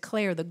help but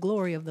declare the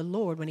glory of the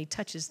Lord when he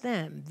touches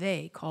them.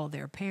 They call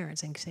their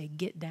parents and say,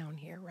 get down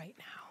here right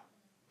now.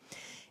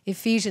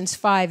 Ephesians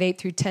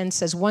 5:8-10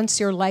 says, once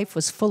your life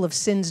was full of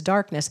sin's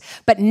darkness,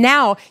 but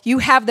now you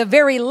have the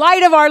very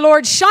light of our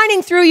Lord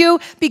shining through you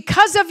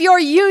because of your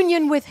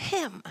union with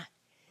him.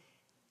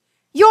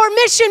 Your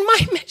mission,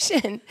 my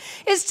mission,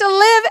 is to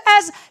live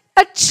as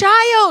a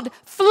child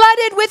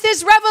flooded with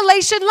his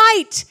revelation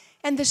light.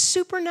 And the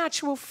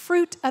supernatural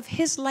fruit of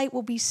his light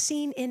will be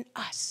seen in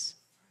us.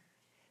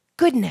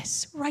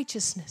 Goodness,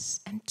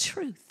 righteousness, and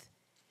truth.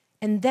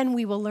 And then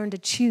we will learn to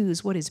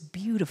choose what is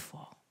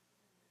beautiful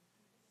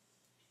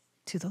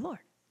to the Lord.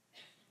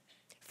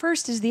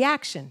 First is the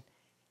action.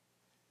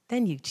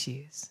 Then you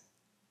choose.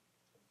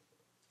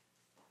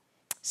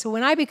 So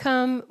when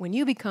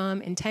you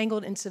become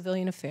entangled in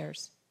civilian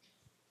affairs,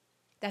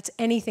 that's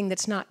anything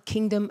that's not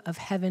kingdom of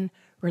heaven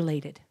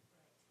related.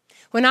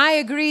 When I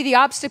agree the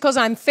obstacles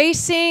I'm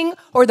facing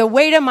or the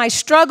weight of my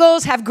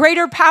struggles have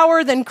greater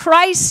power than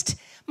Christ,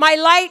 my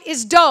light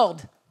is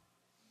dulled.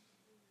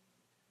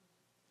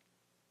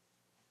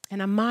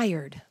 And I'm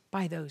mired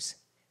by those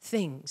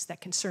things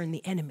that concern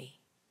the enemy.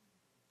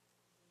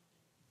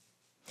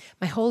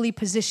 My holy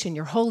position,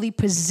 your holy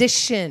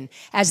position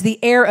as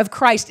the heir of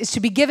Christ is to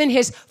be given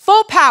his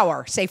full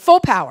power. Say full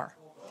power.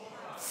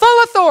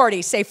 Full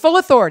authority. Say full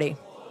authority.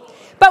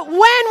 But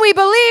when we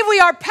believe we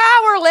are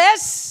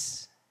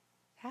powerless,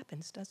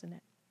 happens, doesn't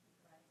it?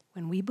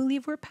 When we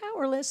believe we're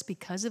powerless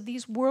because of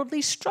these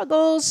worldly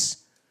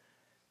struggles,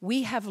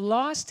 we have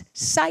lost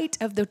sight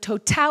of the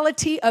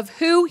totality of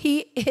who he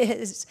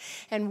is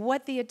and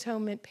what the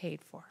atonement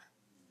paid for.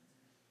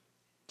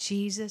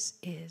 Jesus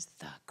is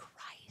the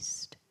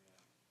Christ.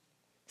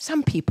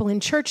 Some people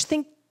in church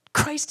think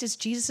Christ is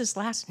Jesus'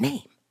 last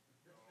name.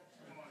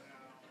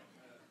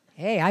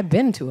 Hey, I've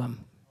been to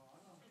them.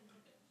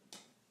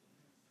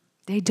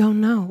 They don't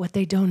know what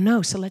they don't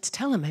know, so let's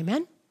tell them,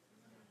 amen?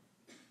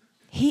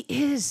 He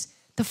is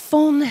the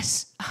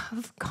fullness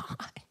of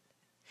God.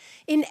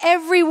 In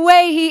every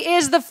way, he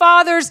is the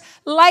Father's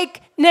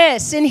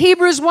likeness. In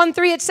Hebrews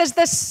 1:3, it says,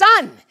 the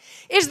Son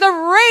is the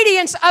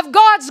radiance of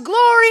God's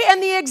glory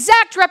and the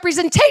exact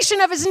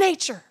representation of his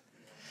nature,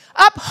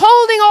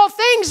 upholding all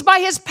things by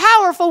his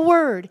powerful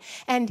word.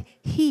 And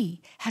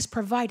he has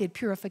provided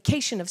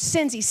purification of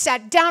sins. He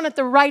sat down at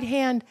the right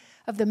hand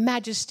of the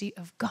majesty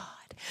of God.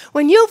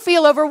 When you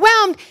feel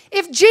overwhelmed,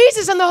 if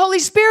Jesus and the Holy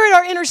Spirit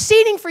are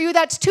interceding for you,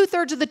 that's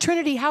 2/3 of the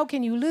Trinity. How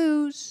can you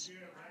lose?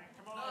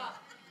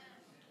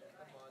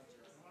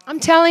 I'm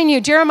telling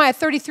you, Jeremiah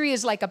 33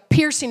 is like a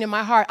piercing in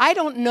my heart. I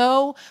don't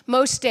know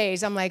most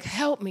days. I'm like,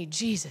 help me,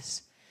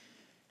 Jesus.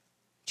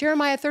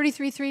 Jeremiah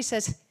 33:3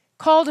 says,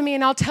 call to me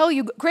and I'll tell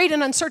you great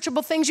and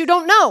unsearchable things you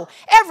don't know.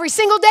 Every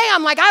single day,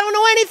 I'm like, I don't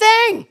know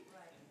anything.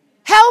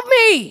 Help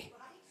me.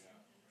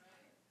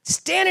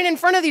 Standing in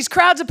front of these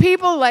crowds of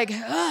people like,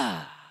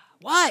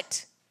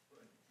 what?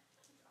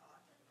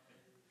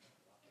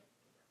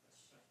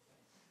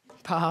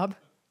 Bob,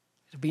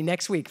 it'll be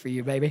next week for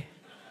you, baby.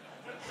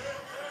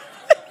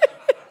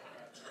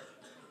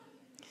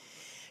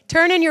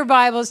 Turn in your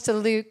Bibles to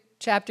Luke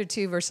chapter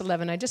 2, verse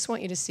 11. I just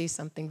want you to see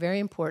something very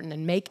important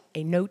and make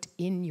a note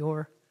in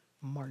your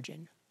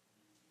margin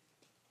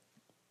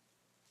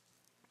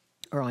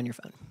or on your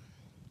phone.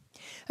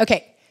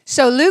 Okay,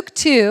 so Luke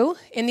 2,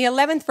 in the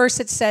 11th verse,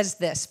 it says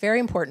this, very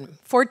important.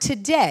 For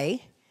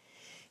today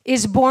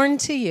is born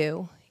to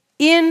you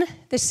in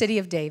the city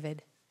of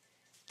David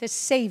the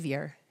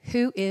Savior,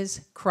 who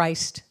is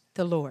Christ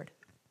the Lord.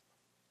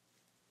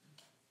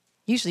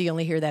 Usually you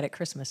only hear that at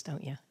Christmas,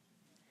 don't you?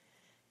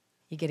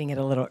 You're getting it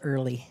a little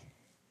early.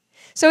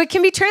 So it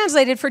can be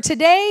translated, for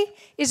today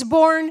is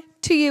born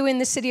to you in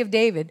the city of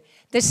David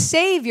the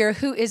Savior,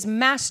 who is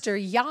Master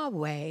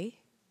Yahweh,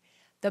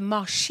 the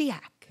Mashiach.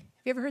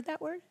 Have you ever heard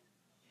that word?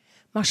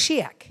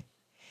 Mashiach.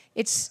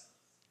 It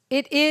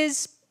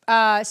is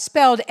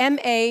spelled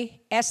M-A-S-H-I-Y-A-C-H.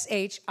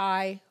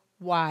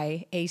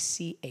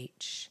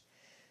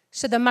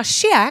 So the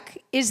Mashiach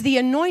is the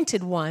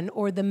anointed one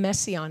or the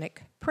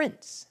messianic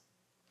prince.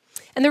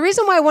 And the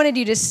reason why I wanted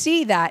you to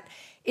see that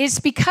is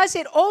because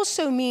it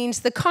also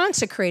means the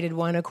consecrated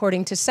one,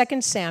 according to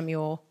 2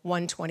 Samuel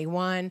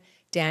 1:21,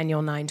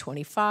 Daniel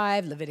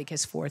 9:25,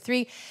 Leviticus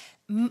 4:3.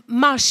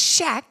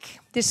 Mashiach,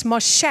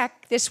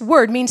 this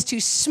word means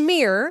to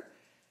smear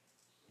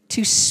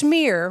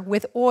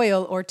with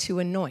oil or to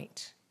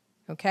anoint.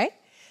 Okay?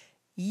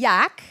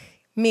 Yak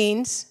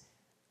means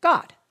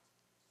God.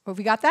 Have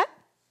we got that?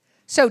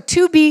 So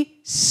to be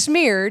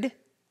smeared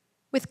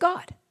with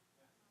God.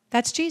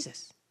 That's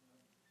Jesus.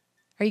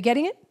 Are you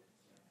getting it?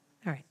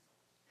 All right.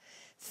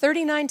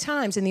 39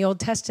 times in the Old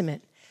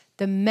Testament,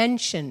 the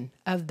mention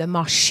of the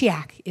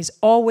Mashiach is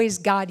always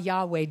God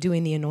Yahweh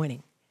doing the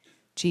anointing.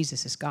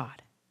 Jesus is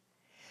God.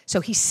 So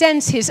he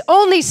sends his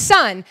only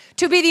son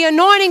to be the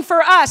anointing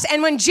for us.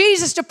 And when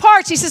Jesus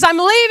departs, he says, I'm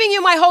leaving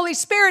you my Holy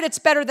Spirit. It's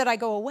better that I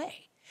go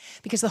away.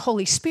 Because the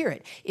Holy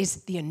Spirit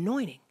is the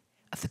anointing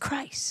of the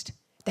Christ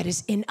that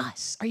is in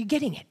us. Are you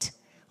getting it?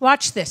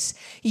 Watch this.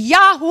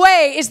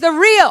 Yahweh is the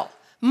real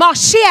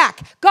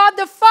Mashiach. God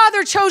the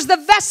Father chose the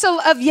vessel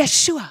of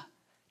Yeshua,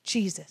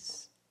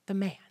 Jesus, the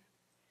man,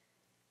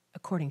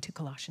 according to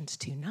Colossians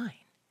 2:9.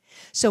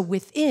 So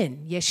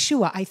within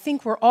Yeshua, I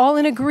think we're all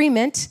in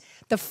agreement.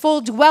 The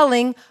full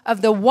dwelling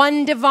of the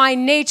one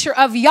divine nature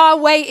of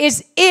Yahweh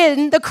is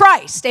in the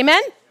Christ.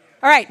 Amen?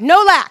 All right,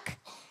 no lack.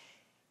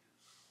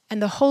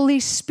 And the Holy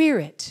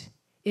Spirit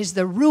is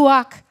the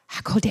Ruach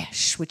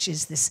HaKodesh, which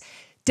is this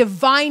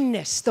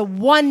divineness, the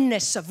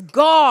oneness of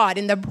God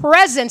in the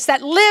presence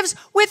that lives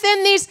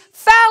within these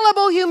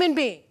fallible human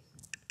beings.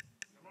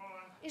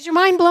 Is your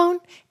mind blown?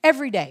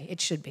 Every day it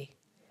should be.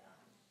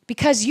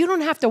 Because you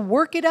don't have to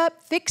work it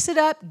up, fix it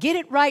up, get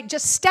it right.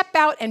 Just step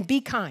out and be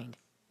kind.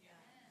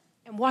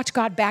 And watch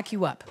God back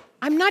you up.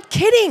 I'm not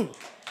kidding.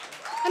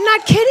 I'm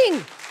not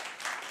kidding.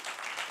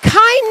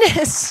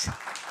 Kindness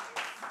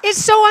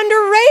is so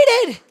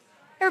underrated.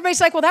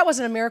 Everybody's like, well, that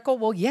wasn't a miracle.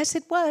 Well, yes,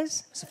 it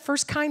was. It's the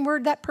first kind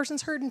word that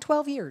person's heard in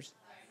 12 years.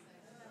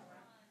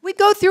 We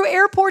go through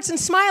airports and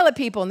smile at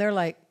people, and they're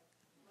like,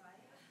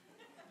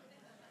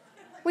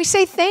 we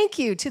say thank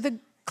you to the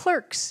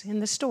clerks in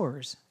the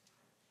stores.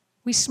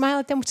 We smile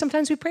at them.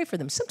 Sometimes we pray for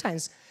them.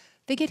 Sometimes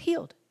they get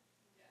healed.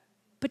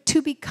 But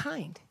to be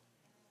kind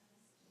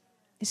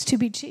is to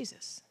be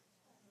Jesus.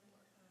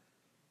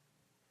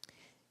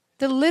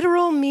 The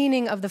literal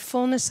meaning of the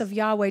fullness of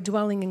Yahweh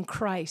dwelling in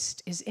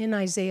Christ is in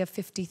Isaiah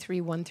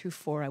 53, 1 through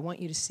 4. I want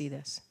you to see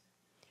this.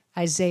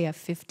 Isaiah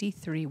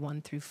 53,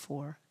 1 through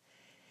 4.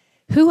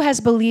 Who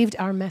has believed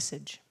our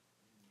message?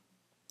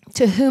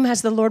 To whom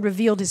has the Lord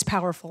revealed his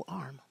powerful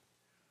arm?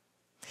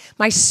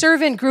 My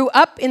servant grew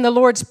up in the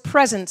Lord's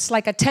presence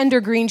like a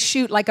tender green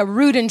shoot, like a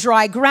root in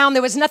dry ground.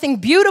 There was nothing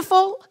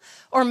beautiful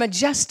or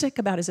majestic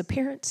about his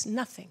appearance,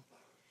 nothing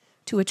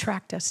to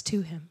attract us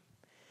to him.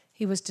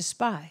 He was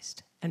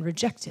despised and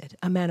rejected,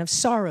 a man of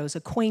sorrows,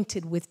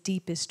 acquainted with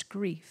deepest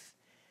grief.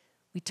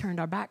 We turned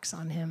our backs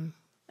on him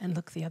and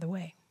looked the other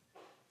way.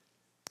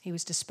 He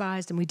was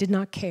despised and we did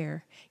not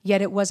care,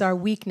 yet it was our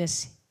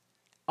weakness,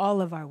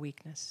 all of our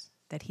weakness,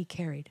 that he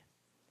carried.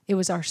 It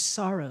was our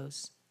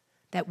sorrows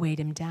that weighed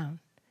him down.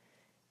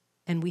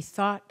 And we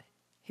thought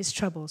his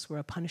troubles were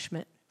a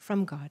punishment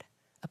from God,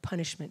 a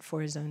punishment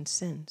for his own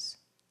sins.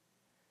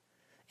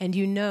 And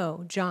you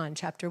know, John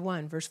chapter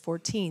 1, verse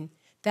 14,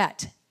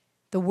 that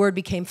the word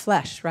became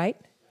flesh, right?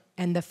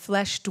 And the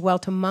flesh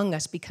dwelt among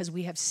us because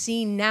we have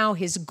seen now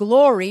his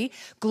glory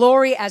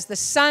as the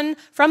Son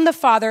from the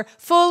Father,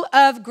 full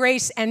of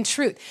grace and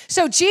truth.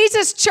 So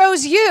Jesus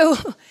chose you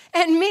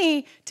and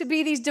me to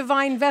be these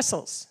divine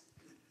vessels.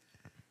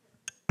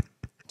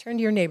 Turn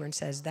to your neighbor and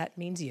says, that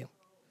means you.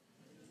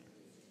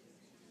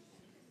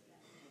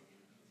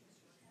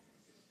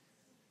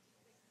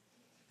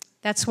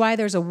 That's why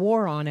there's a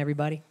war on,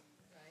 everybody.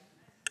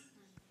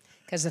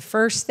 Because the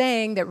first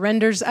thing that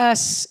renders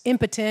us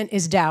impotent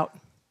is doubt.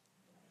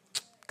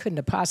 Couldn't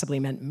have possibly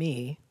meant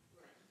me.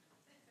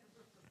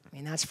 I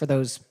mean, that's for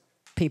those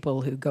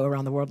people who go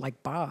around the world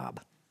like Bob.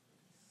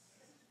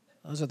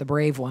 Those are the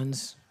brave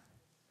ones.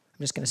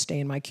 I'm just going to stay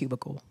in my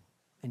cubicle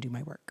and do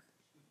my work.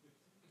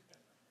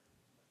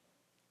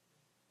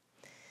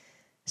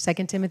 2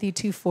 Timothy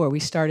 2:4, we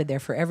started there.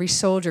 For every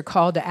soldier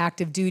called to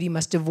active duty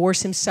must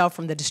divorce himself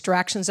from the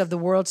distractions of the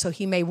world so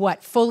he may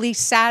what? Fully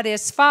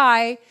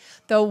satisfy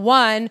the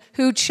one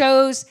who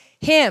chose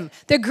him.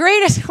 The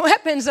greatest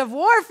weapons of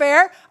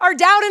warfare are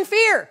doubt and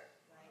fear.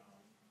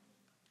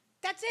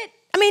 That's it.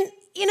 I mean,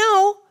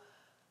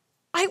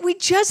 we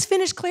just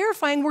finished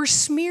clarifying we're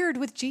smeared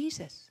with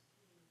Jesus.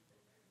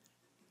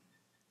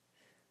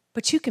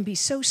 But you can be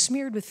so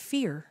smeared with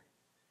fear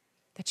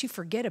that you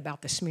forget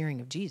about the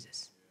smearing of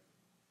Jesus.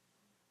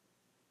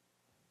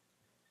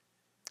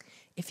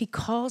 If he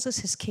calls us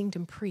his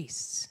kingdom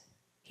priests,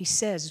 he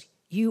says,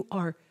 you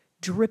are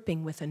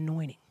dripping with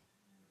anointing.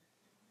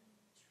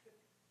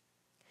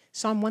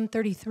 Psalm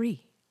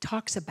 133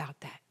 talks about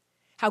that.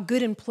 How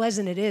good and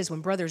pleasant it is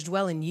when brothers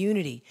dwell in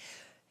unity.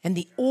 And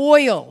the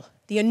oil,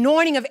 the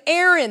anointing of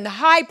Aaron, the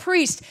high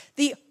priest,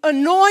 the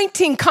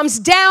anointing comes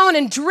down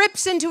and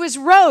drips into his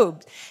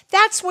robe.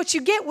 That's what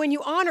you get when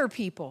you honor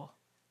people.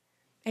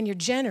 And you're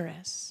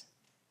generous.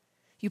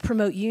 You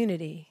promote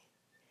unity.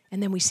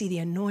 And then we see the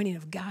anointing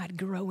of God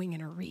growing in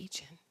a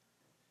region.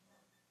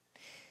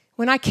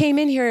 When I came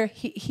in here,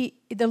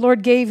 the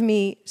Lord gave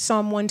me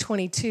Psalm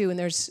 122, and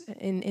there's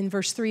in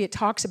verse 3, it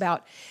talks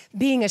about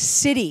being a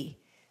city,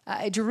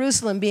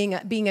 Jerusalem being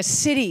a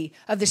city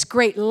of this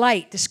great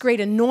light, this great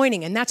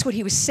anointing, and that's what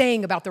he was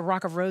saying about the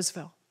Rock of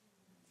Roseville.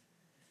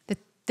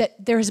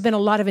 That there has been a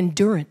lot of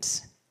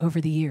endurance over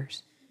the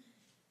years.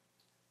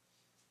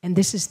 And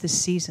this is the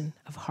season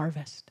of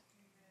harvest.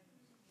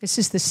 This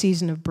is the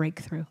season of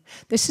breakthrough.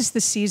 This is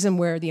the season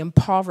where the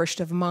impoverished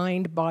of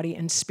mind, body,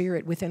 and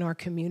spirit within our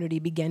community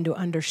begin to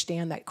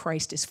understand that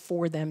Christ is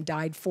for them,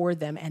 died for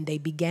them, and they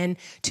begin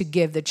to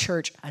give the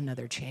church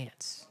another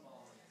chance.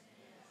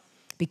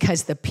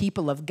 Because the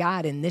people of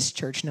God in this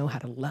church know how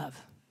to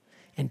love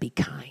and be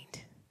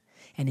kind.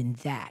 And in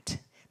that,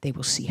 they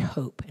will see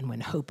hope. And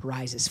when hope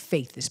rises,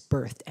 faith is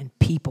birthed, and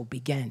people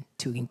begin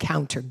to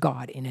encounter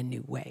God in a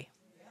new way.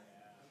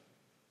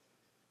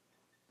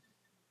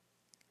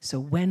 So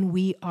when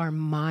we are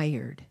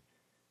mired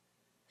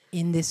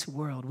in this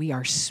world, we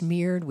are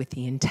smeared with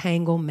the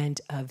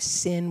entanglement of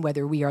sin,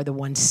 whether we are the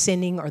one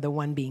sinning or the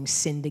one being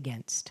sinned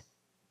against.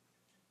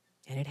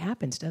 And it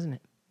happens, doesn't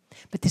it?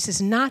 But this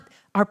is not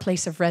our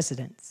place of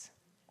residence.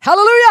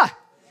 Hallelujah!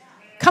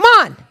 Come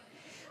on.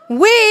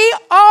 We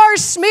are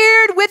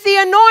smeared with the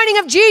anointing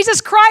of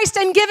Jesus Christ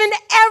and given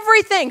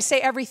everything, say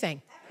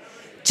everything,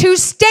 to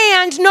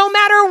stand no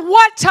matter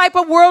what type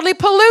of worldly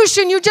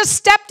pollution you just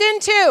stepped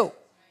into.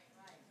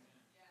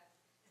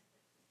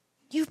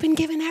 You've been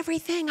given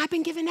everything. I've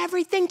been given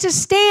everything to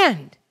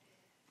stand.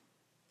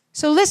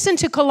 So listen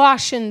to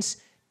Colossians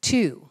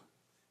 2,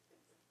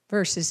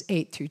 verses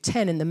 8 through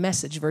 10 in the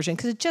Message version,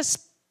 because it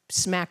just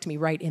smacked me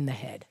right in the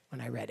head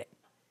when I read it.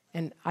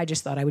 And I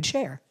just thought I would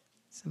share.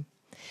 So,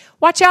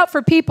 watch out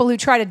for people who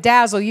try to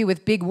dazzle you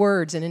with big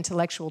words and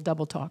intellectual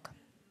double talk.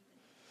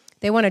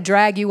 They want to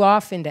drag you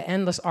off into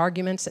endless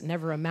arguments that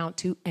never amount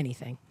to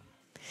anything.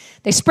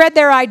 They spread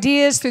their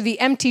ideas through the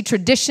empty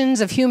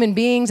traditions of human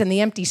beings and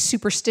the empty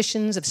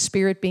superstitions of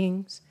spirit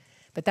beings.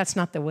 But that's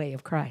not the way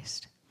of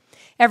Christ.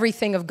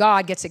 Everything of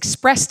God gets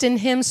expressed in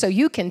him so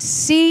you can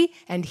see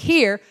and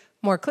hear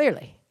more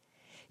clearly.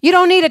 You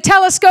don't need a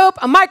telescope,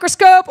 a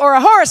microscope, or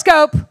a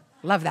horoscope,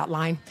 love that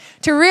line,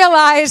 to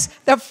realize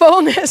the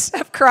fullness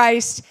of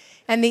Christ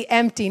and the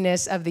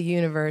emptiness of the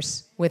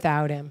universe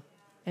without him.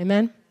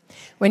 Amen?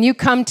 When you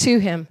come to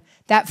him,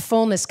 that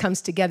fullness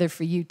comes together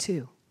for you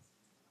too.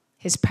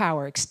 His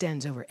power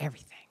extends over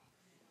everything.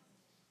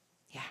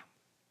 Yeah.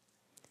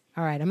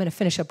 All right, I'm going to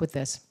finish up with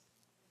this.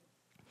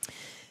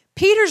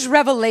 Peter's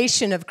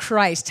revelation of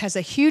Christ has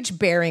a huge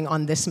bearing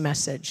on this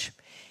message.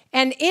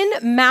 And in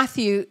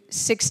Matthew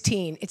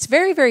 16, it's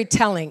very, very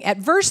telling. At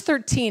verse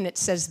 13, it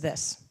says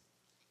this,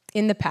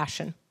 in the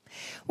Passion.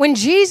 When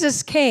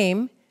Jesus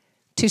came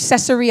to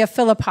Caesarea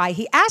Philippi,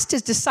 he asked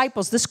his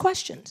disciples this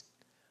question.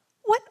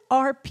 What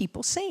are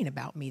people saying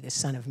about me, the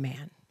Son of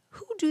Man?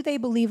 Who do they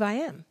believe I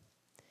am?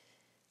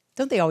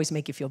 Don't they always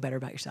make you feel better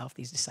about yourself,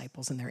 these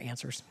disciples and their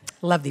answers?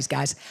 I love these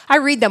guys. I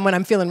read them when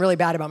I'm feeling really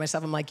bad about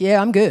myself. I'm like,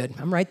 yeah, I'm good.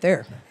 I'm right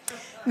there.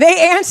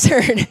 They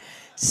answered,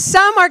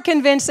 some are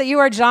convinced that you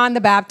are John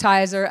the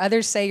Baptizer.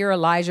 Others say you're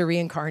Elijah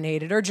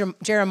reincarnated or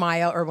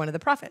Jeremiah or one of the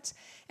prophets.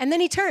 And then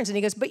he turns and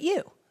he goes, but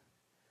you,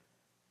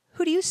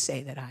 who do you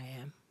say that I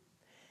am?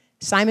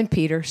 Simon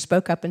Peter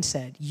spoke up and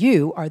said,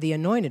 you are the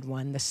anointed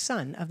one, the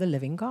Son of the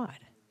living God.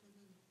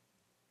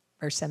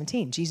 Verse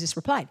 17, Jesus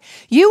replied,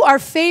 you are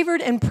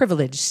favored and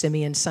privileged,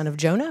 Simeon, son of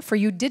Jonah, for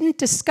you didn't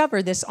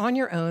discover this on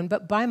your own,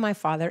 but by my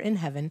Father in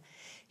heaven.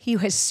 He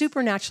has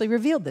supernaturally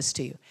revealed this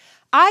to you.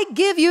 I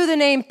give you the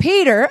name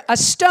Peter, a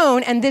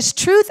stone, and this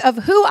truth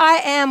of who I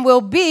am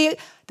will be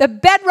the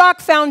bedrock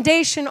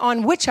foundation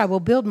on which I will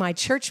build my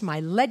church, my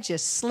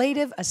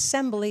legislative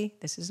assembly.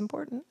 This is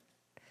important.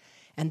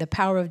 And the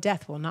power of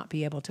death will not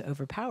be able to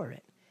overpower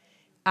it.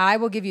 I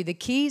will give you the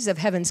keys of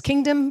heaven's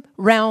kingdom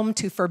realm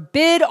to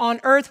forbid on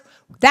earth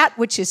that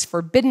which is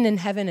forbidden in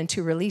heaven and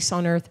to release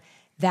on earth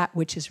that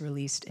which is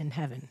released in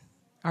heaven.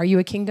 Are you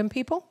a kingdom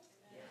people?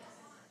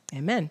 Yes.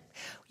 Amen.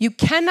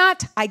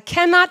 I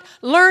cannot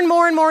learn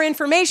more and more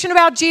information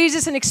about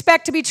Jesus and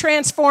expect to be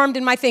transformed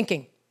in my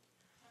thinking.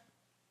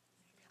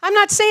 I'm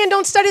not saying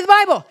don't study the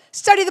Bible.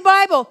 Study the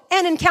Bible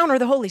and encounter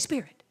the Holy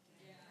Spirit,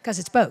 because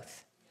it's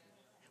both.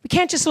 We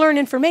can't just learn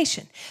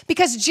information,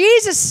 because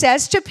Jesus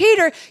says to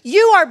Peter,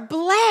 you are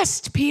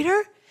blessed,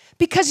 Peter,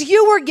 because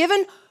you were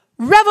given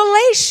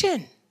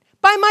revelation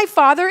by my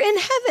Father in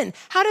heaven.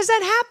 How does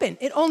that happen?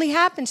 It only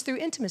happens through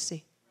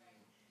intimacy.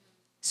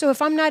 So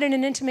if I'm not in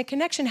an intimate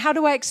connection, how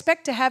do I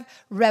expect to have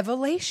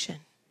revelation?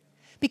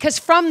 Because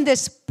from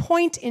this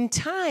point in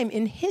time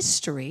in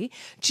history,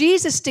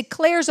 Jesus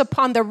declares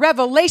upon the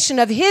revelation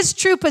of his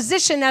true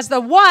position as the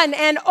one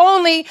and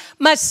only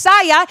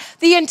Messiah,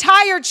 the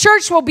entire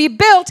church will be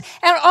built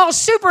and all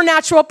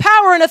supernatural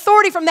power and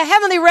authority from the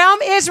heavenly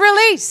realm is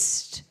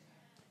released.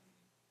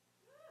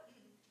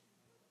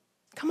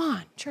 Come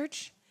on,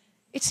 church.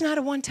 It's not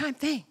a one-time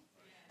thing.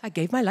 I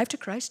gave my life to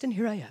Christ and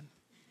here I am.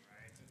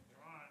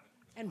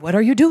 And what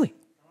are you doing?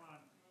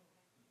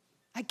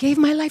 I gave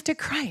my life to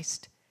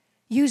Christ.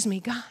 Use me,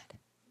 God.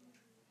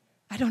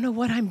 I don't know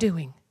what I'm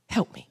doing.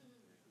 Help me.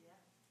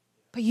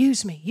 But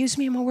use me. Use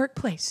me in my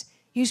workplace.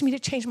 Use me to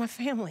change my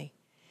family.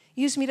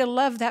 Use me to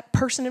love that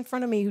person in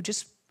front of me who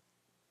just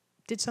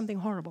did something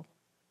horrible.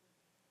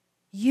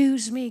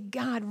 Use me,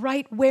 God,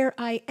 right where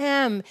I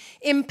am.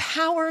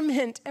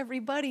 Empowerment,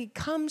 everybody,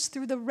 comes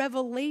through the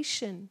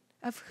revelation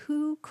of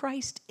who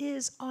Christ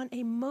is on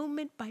a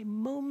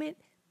moment-by-moment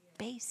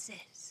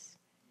basis.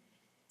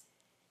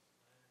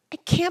 I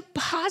can't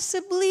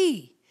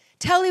possibly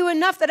tell you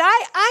enough that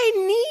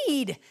I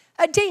need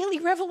a daily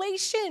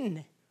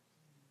revelation.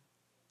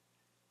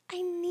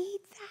 I need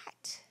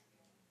that.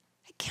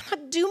 I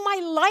cannot do my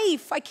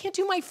life. I can't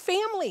do my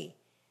family.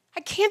 I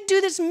can't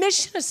do this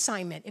mission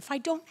assignment if I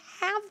don't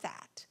have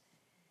that.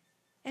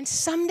 And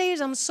some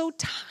days I'm so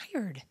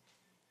tired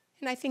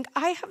and I think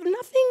I have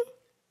nothing.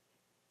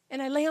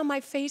 And I lay on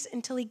my face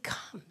until he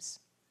comes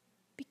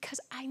because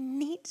I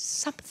need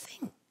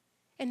something.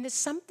 And this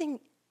something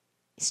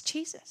is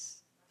Jesus.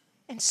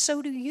 And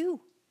so do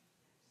you.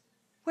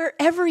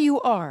 Wherever you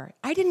are.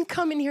 I didn't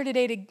come in here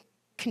today to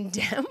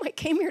condemn. I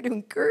came here to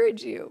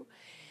encourage you.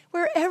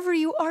 Wherever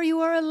you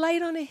are a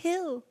light on a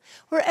hill.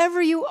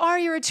 Wherever you are,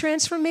 you're a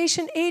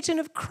transformation agent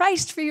of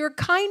Christ for your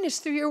kindness,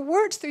 through your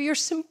words, through your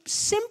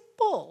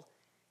simple,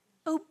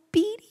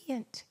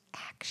 obedient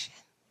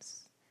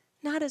actions.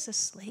 Not as a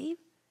slave,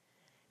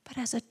 but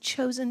as a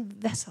chosen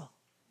vessel.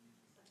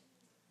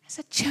 As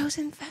a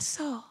chosen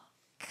vessel.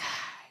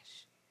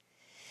 Gosh.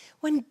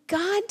 When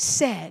God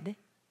said,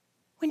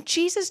 when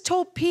Jesus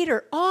told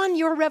Peter, on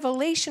your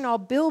revelation, I'll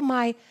build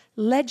my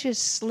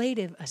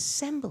legislative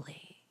assembly.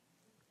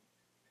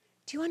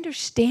 Do you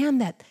understand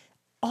that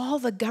all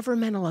the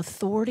governmental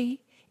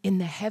authority in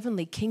the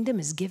heavenly kingdom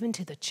is given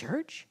to the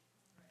church?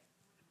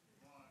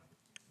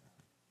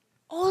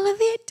 All of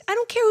it. I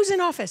don't care who's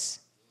in office.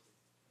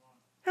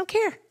 I don't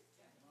care.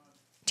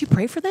 Do you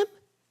pray for them?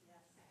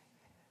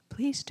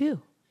 Please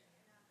do.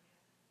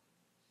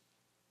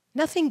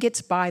 Nothing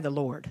gets by the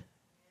Lord.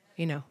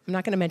 You know, I'm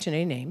not going to mention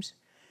any names,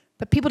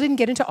 but people didn't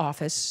get into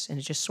office and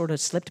it just sort of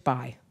slipped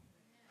by.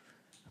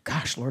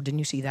 Gosh, Lord, didn't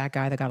you see that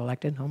guy that got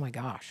elected? Oh my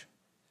gosh.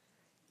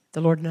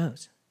 The Lord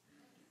knows.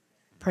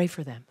 Pray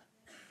for them.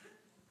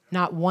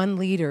 Not one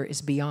leader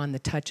is beyond the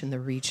touch and the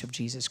reach of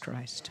Jesus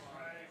Christ.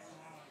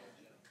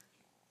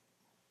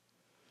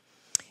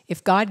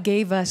 If God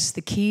gave us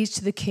the keys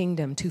to the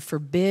kingdom to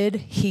forbid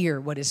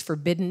here what is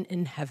forbidden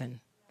in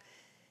heaven,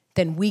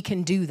 then we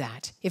can do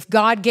that. If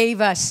God gave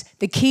us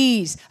the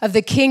keys of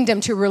the kingdom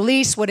to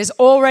release what is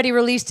already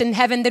released in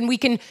heaven, then we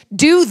can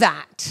do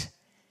that.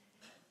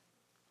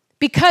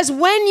 Because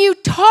when you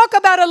talk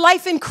about a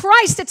life in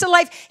Christ, it's a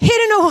life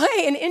hidden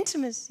away in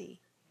intimacy.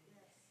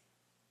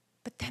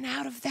 But then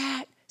out of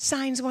that,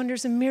 signs,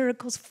 wonders, and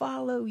miracles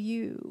follow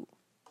you.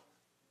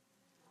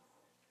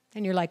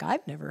 And you're like,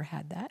 I've never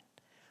had that.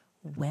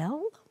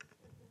 Well,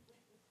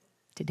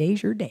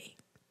 today's your day.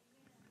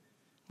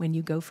 When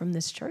you go from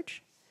this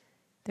church,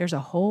 there's a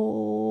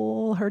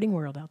whole hurting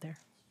world out there.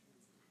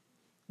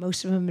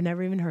 Most of them have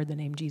never even heard the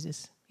name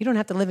Jesus. You don't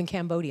have to live in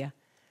Cambodia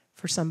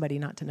for somebody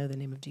not to know the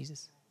name of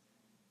Jesus.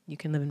 You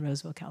can live in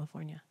Roseville,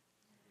 California.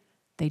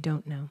 They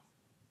don't know.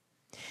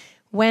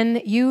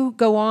 When you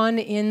go on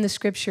in the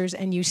scriptures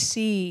and you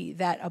see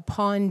that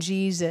upon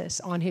Jesus,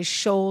 on his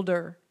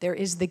shoulder, there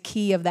is the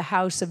key of the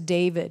house of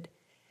David,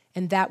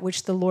 and that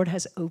which the Lord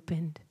has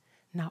opened,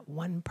 not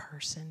one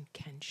person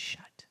can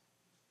shut.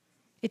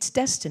 It's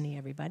destiny,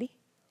 everybody.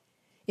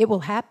 It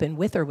will happen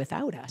with or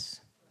without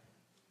us.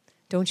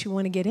 Don't you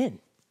want to get in?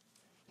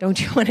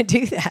 Don't you want to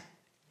do that?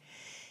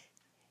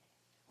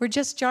 We're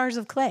just jars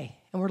of clay,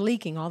 and we're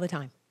leaking all the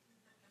time.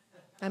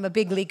 I'm a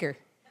big leaker.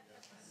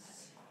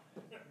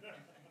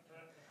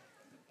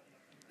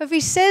 If he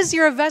says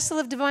you're a vessel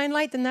of divine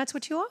light, then that's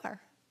what you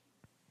are.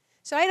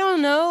 So I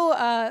don't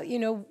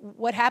know,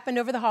 what happened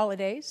over the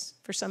holidays.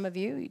 For some of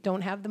you, you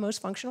don't have the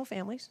most functional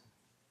families.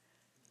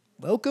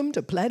 Welcome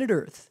to planet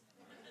Earth.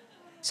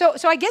 So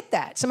I get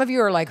that. Some of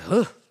you are like,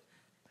 huh.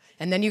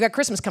 And then you got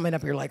Christmas coming up,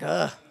 and you're like,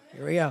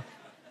 here we go.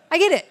 I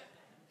get it.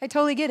 I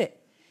totally get it.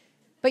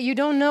 But you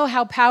don't know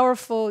how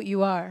powerful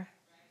you are.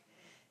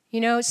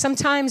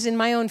 Sometimes in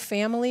my own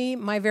family,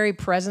 my very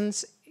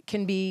presence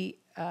can be,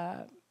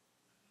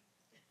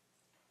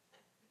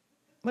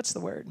 what's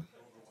the word?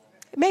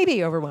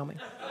 Maybe overwhelming.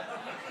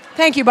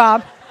 Thank you,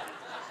 Bob.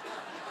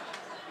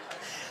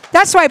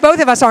 That's why both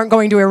of us aren't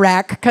going to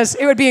Iraq, because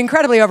it would be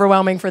incredibly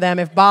overwhelming for them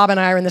if Bob and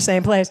I are in the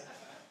same place.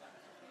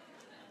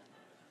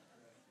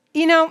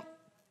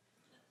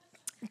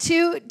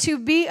 To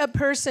be a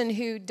person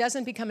who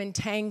doesn't become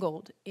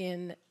entangled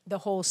in the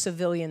whole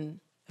civilian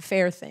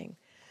affair thing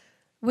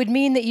would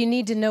mean that you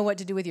need to know what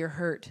to do with your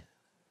hurt.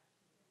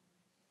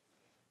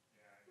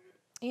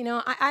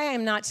 I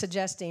am not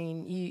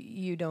suggesting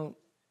you don't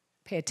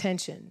pay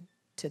attention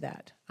to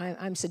that.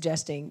 I'm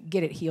suggesting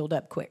get it healed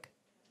up quick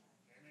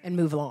and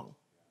move along.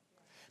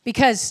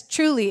 Because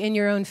truly, in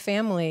your own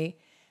family,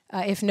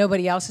 if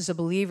nobody else is a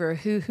believer,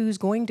 who's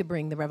going to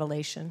bring the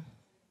revelation?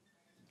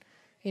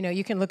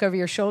 You can look over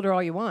your shoulder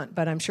all you want,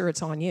 but I'm sure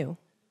it's on you.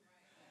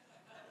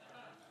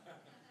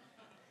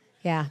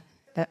 Yeah,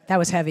 that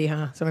was heavy,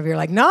 huh? Some of you are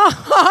like, no,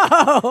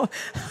 I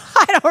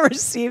don't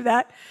receive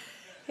that.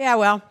 Yeah,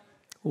 well,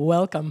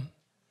 welcome.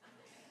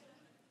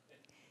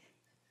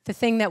 The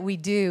thing that we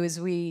do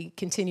is we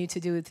continue to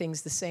do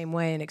things the same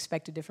way and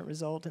expect a different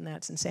result, and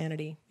that's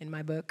insanity in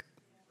my book.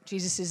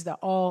 Jesus is the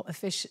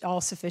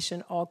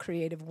all-sufficient,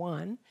 all-creative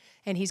one,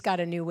 and he's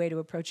got a new way to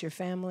approach your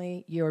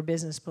family, your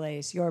business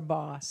place, your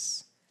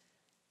boss,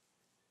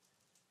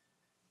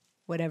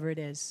 whatever it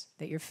is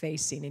that you're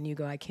facing, and you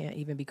go, I can't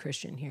even be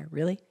Christian here.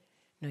 Really?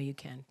 No, you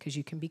can, because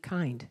you can be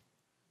kind.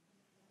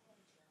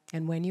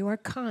 And when you are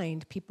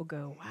kind, people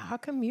go, wow, how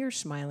come you're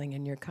smiling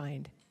and you're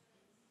kind?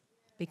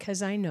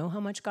 Because I know how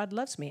much God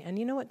loves me. And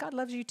you know what? God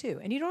loves you too.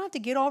 And you don't have to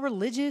get all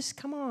religious.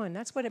 Come on.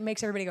 That's what it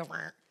makes everybody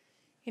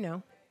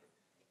go,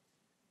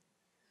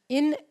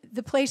 In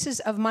the places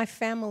of my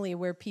family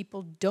where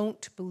people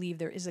don't believe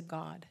there is a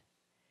God,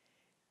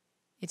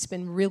 it's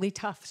been really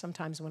tough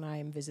sometimes when I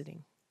am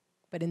visiting.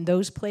 But in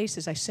those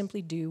places, I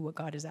simply do what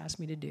God has asked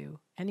me to do.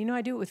 And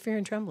I do it with fear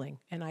and trembling.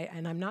 And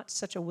I'm not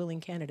such a willing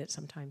candidate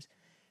sometimes.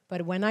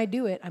 But when I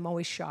do it, I'm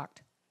always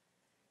shocked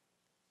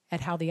at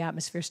how the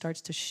atmosphere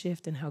starts to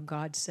shift and how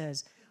God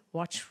says,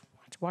 watch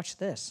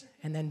this.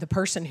 And then the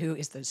person who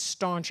is the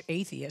staunch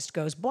atheist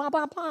goes, blah,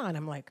 blah, blah. And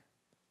I'm like,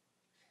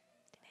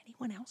 did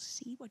anyone else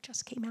see what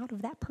just came out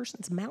of that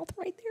person's mouth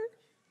right there?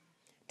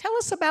 Tell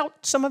us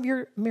about some of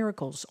your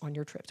miracles on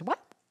your trips. What?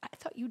 I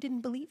thought you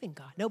didn't believe in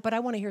God. No, but I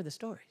want to hear the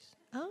stories.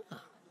 Oh.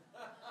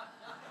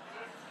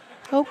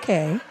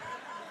 Okay.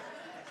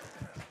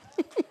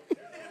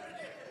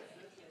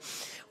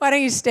 Why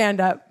don't you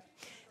stand up?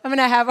 I'm going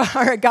to have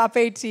our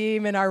agape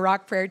team and our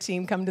rock prayer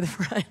team come to the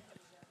front.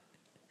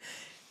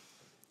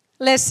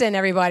 Listen,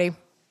 everybody.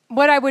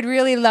 What I would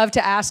really love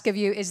to ask of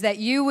you is that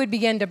you would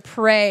begin to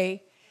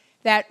pray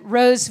that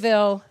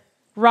Roseville,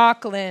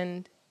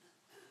 Rockland,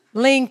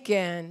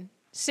 Lincoln,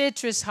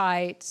 Citrus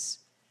Heights,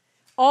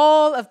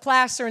 all of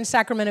Placer and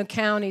Sacramento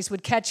counties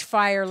would catch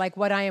fire like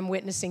what I am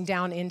witnessing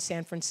down in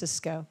San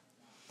Francisco.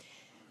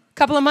 A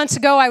couple of months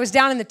ago, I was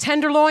down in the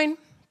Tenderloin.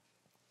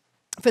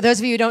 For those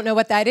of you who don't know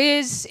what that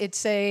is,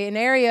 it's an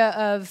area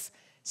of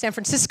San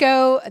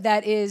Francisco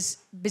that is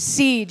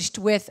besieged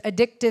with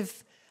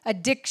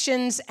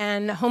addictions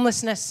and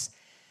homelessness.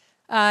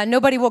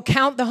 Nobody will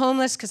count the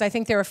homeless because I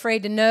think they're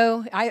afraid to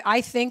know.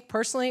 I think,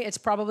 personally, it's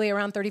probably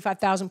around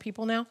 35,000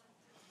 people now.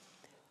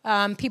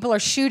 People are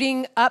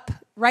shooting up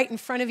right in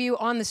front of you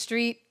on the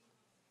street,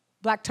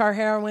 black tar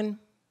heroin.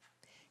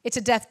 It's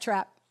a death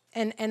trap.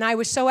 And I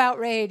was so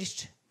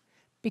outraged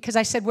because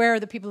I said, where are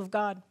the people of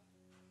God?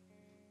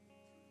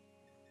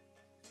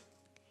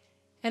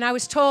 And I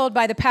was told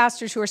by the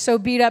pastors who are so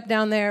beat up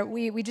down there,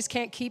 we just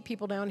can't keep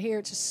people down here.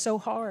 It's just so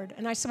hard.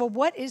 And I said, well,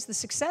 what is the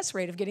success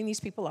rate of getting these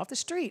people off the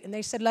street? And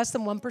they said less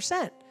than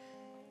 1%.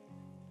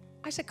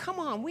 I said, come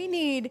on, we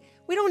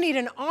don't need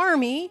an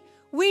army.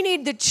 We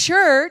need the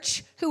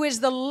church, who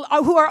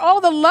are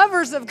all the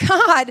lovers of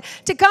God,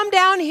 to come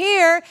down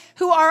here,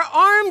 who are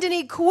armed and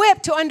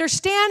equipped to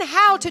understand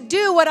how to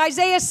do what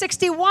Isaiah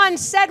 61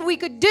 said we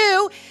could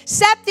do,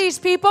 set these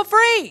people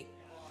free.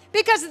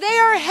 Because they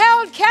are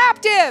held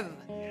captive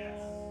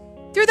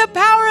through the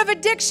power of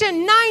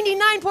addiction.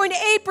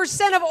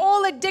 99.8% of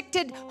all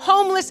addicted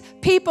homeless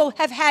people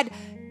have had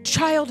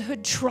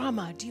childhood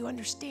trauma. Do you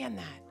understand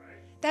that?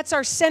 That's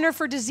our Center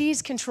for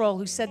Disease Control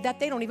who said that.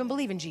 They don't even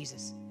believe in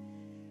Jesus.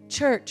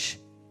 Church,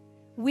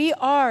 we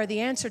are the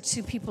answer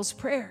to people's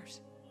prayers.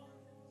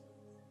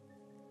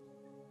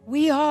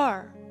 We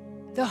are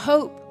the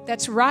hope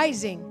that's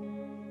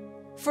rising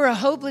for a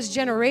hopeless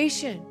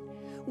generation.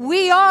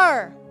 We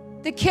are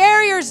the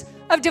carriers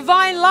of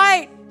divine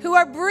light who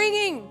are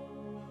bringing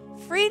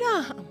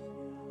freedom.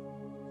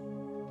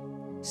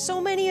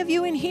 So many of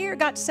you in here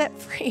got set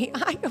free.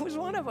 I was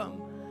one of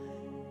them.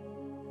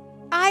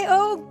 I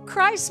owe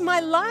Christ my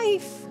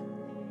life.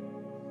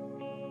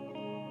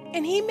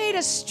 And he made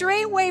a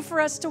straight way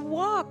for us to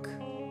walk.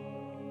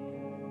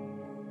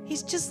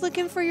 He's just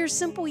looking for your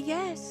simple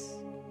yes.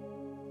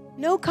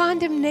 No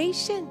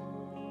condemnation.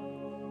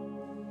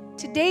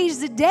 Today's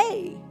the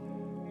day.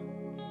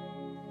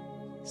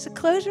 So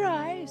close your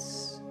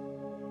eyes.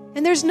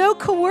 And there's no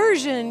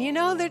coercion, you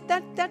know,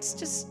 that's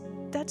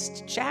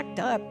jacked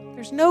up.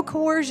 There's no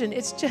coercion.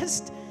 It's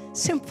just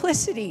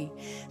simplicity.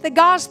 The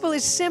gospel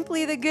is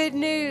simply the good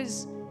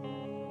news.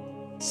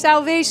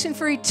 Salvation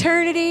for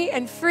eternity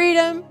and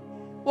freedom,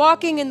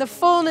 walking in the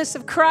fullness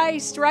of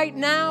Christ right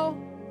now.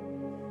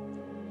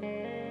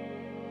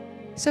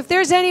 So if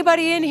there's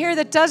anybody in here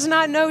that does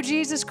not know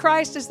Jesus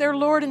Christ as their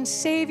Lord and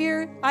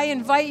Savior, I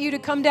invite you to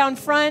come down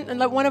front and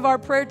let one of our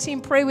prayer team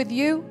pray with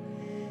you.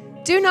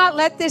 Do not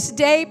let this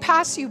day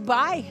pass you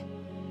by,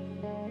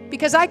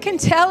 because I can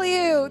tell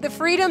you the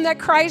freedom that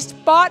Christ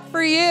bought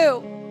for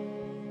you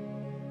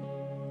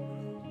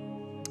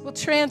will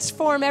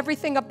transform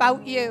everything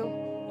about you,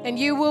 and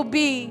you will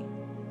be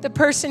the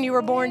person you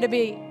were born to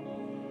be,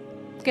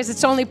 because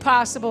it's only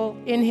possible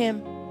in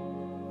him.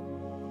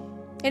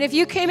 And if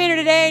you came in here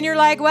today and you're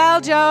like, well,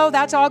 Joe,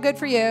 that's all good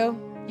for you.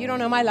 You don't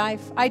know my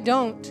life. I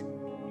don't.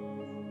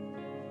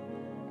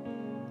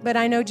 But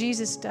I know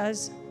Jesus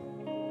does.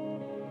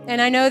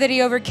 And I know that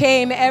he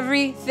overcame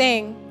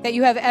everything that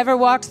you have ever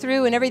walked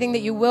through and everything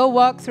that you will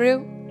walk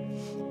through.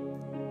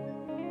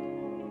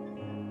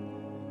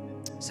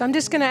 So I'm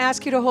just going to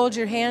ask you to hold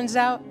your hands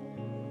out.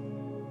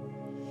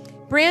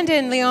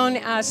 Brandon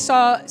Leon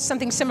saw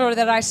something similar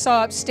that I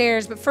saw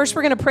upstairs, but first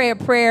we're going to pray a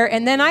prayer,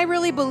 and then I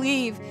really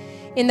believe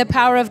in the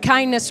power of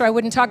kindness, or I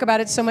wouldn't talk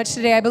about it so much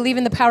today. I believe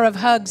in the power of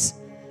hugs.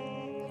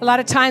 A lot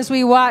of times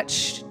we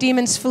watch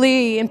demons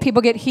flee and people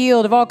get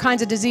healed of all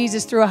kinds of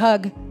diseases through a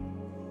hug.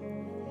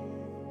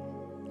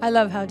 I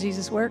love how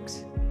Jesus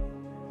works.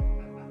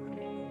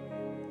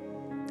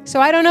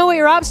 So I don't know what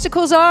your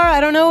obstacles are. I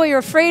don't know what you're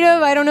afraid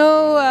of. I don't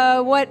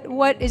know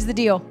what is the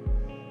deal.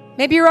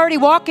 Maybe you're already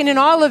walking in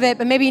all of it,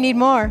 but maybe you need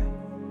more.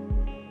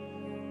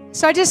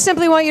 So I just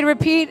simply want you to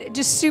repeat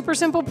just super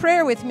simple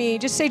prayer with me.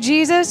 Just say,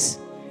 Jesus,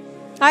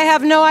 I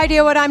have no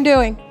idea what I'm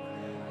doing.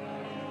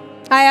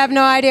 I have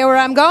no idea where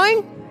I'm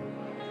going.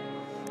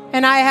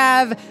 And I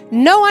have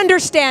no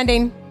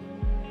understanding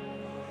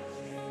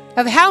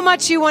of how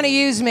much you want to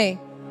use me.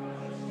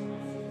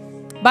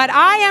 But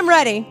I am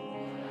ready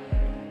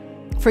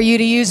for you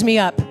to use me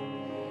up.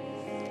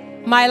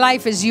 My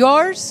life is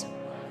yours.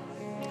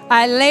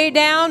 I lay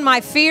down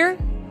my fear,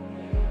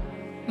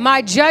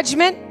 my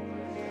judgment,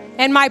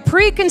 and my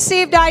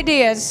preconceived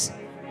ideas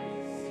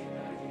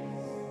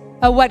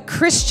of what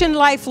Christian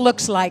life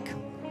looks like.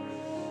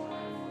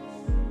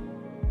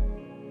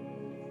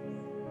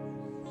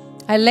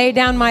 I lay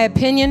down my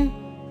opinion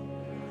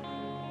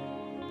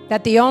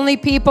that the only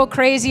people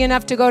crazy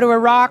enough to go to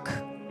Iraq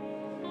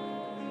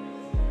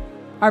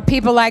are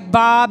people like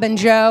Bob and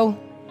Joe.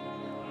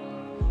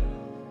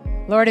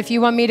 Lord, if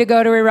you want me to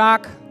go to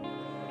Iraq,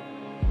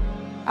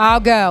 I'll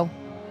go.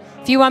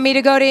 If you want me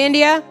to go to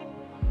India,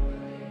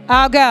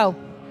 I'll go.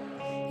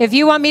 If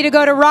you want me to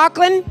go to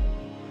Rockland,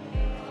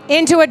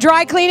 into a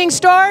dry cleaning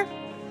store,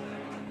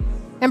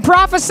 and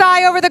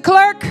prophesy over the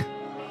clerk,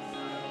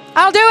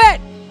 I'll do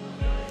it.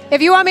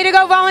 If you want me to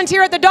go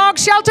volunteer at the dog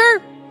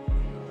shelter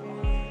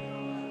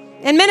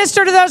and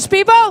minister to those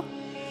people,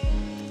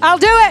 I'll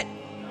do it.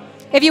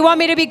 If you want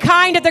me to be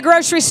kind at the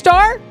grocery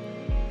store,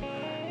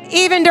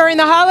 even during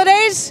the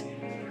holidays,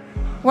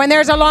 when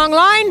there's a long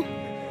line,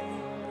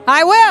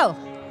 I will.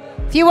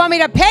 If you want me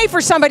to pay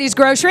for somebody's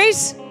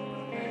groceries,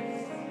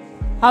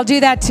 I'll do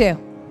that too.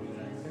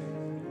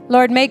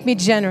 Lord, make me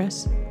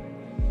generous.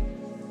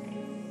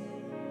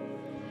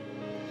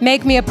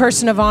 Make me a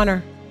person of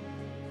honor.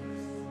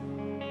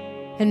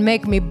 And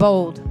make me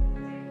bold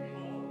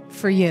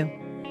for you.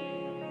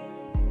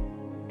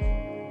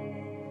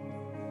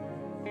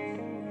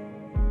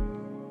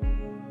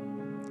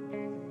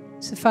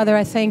 So, Father,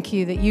 I thank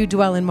you that you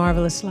dwell in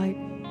marvelous light.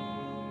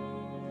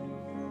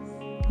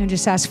 And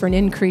just ask for an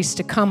increase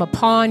to come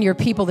upon your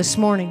people this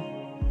morning.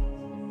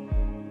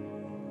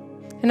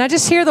 And I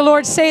just hear the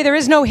Lord say, there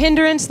is no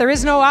hindrance, there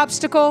is no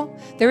obstacle,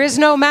 there is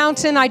no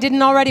mountain I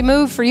didn't already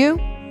move for you.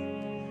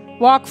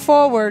 Walk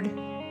forward,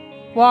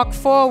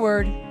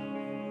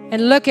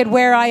 and look at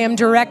where I am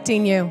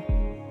directing you.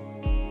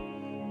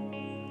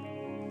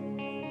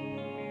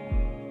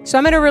 So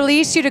I'm going to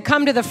release you to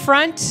come to the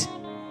front.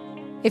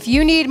 If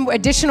you need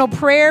additional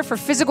prayer for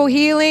physical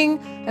healing,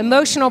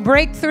 emotional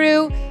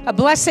breakthrough, a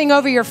blessing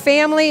over your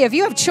family, if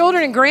you have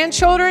children and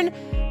grandchildren,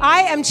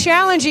 I am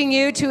challenging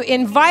you to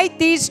invite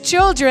these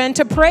children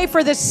to pray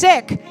for the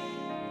sick,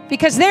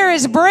 because there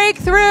is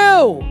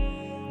breakthrough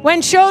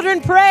when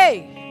children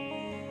pray.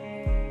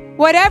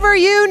 Whatever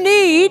you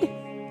need,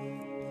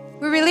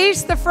 we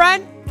release the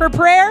front for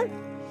prayer.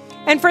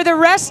 And for the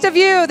rest of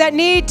you that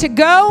need to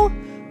go,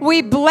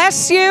 we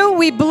bless you,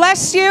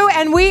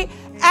 and we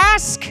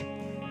ask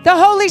the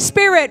Holy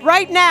Spirit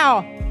right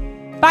now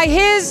by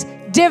His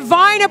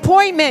divine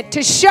appointment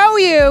to show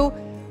you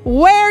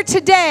where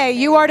today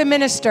you are to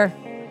minister.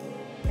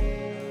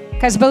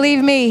 Because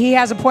believe me, He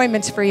has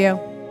appointments for you.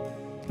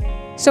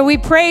 So we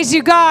praise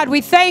you, God. We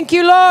thank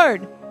you,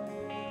 Lord.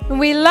 And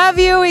we love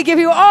you. We give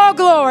you all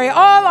glory,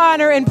 all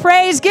honor, and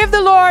praise. Give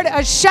the Lord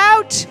a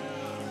shout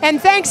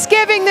and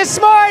thanksgiving this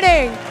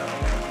morning.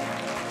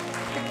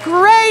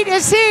 Great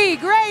is He.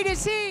 Great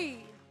is He.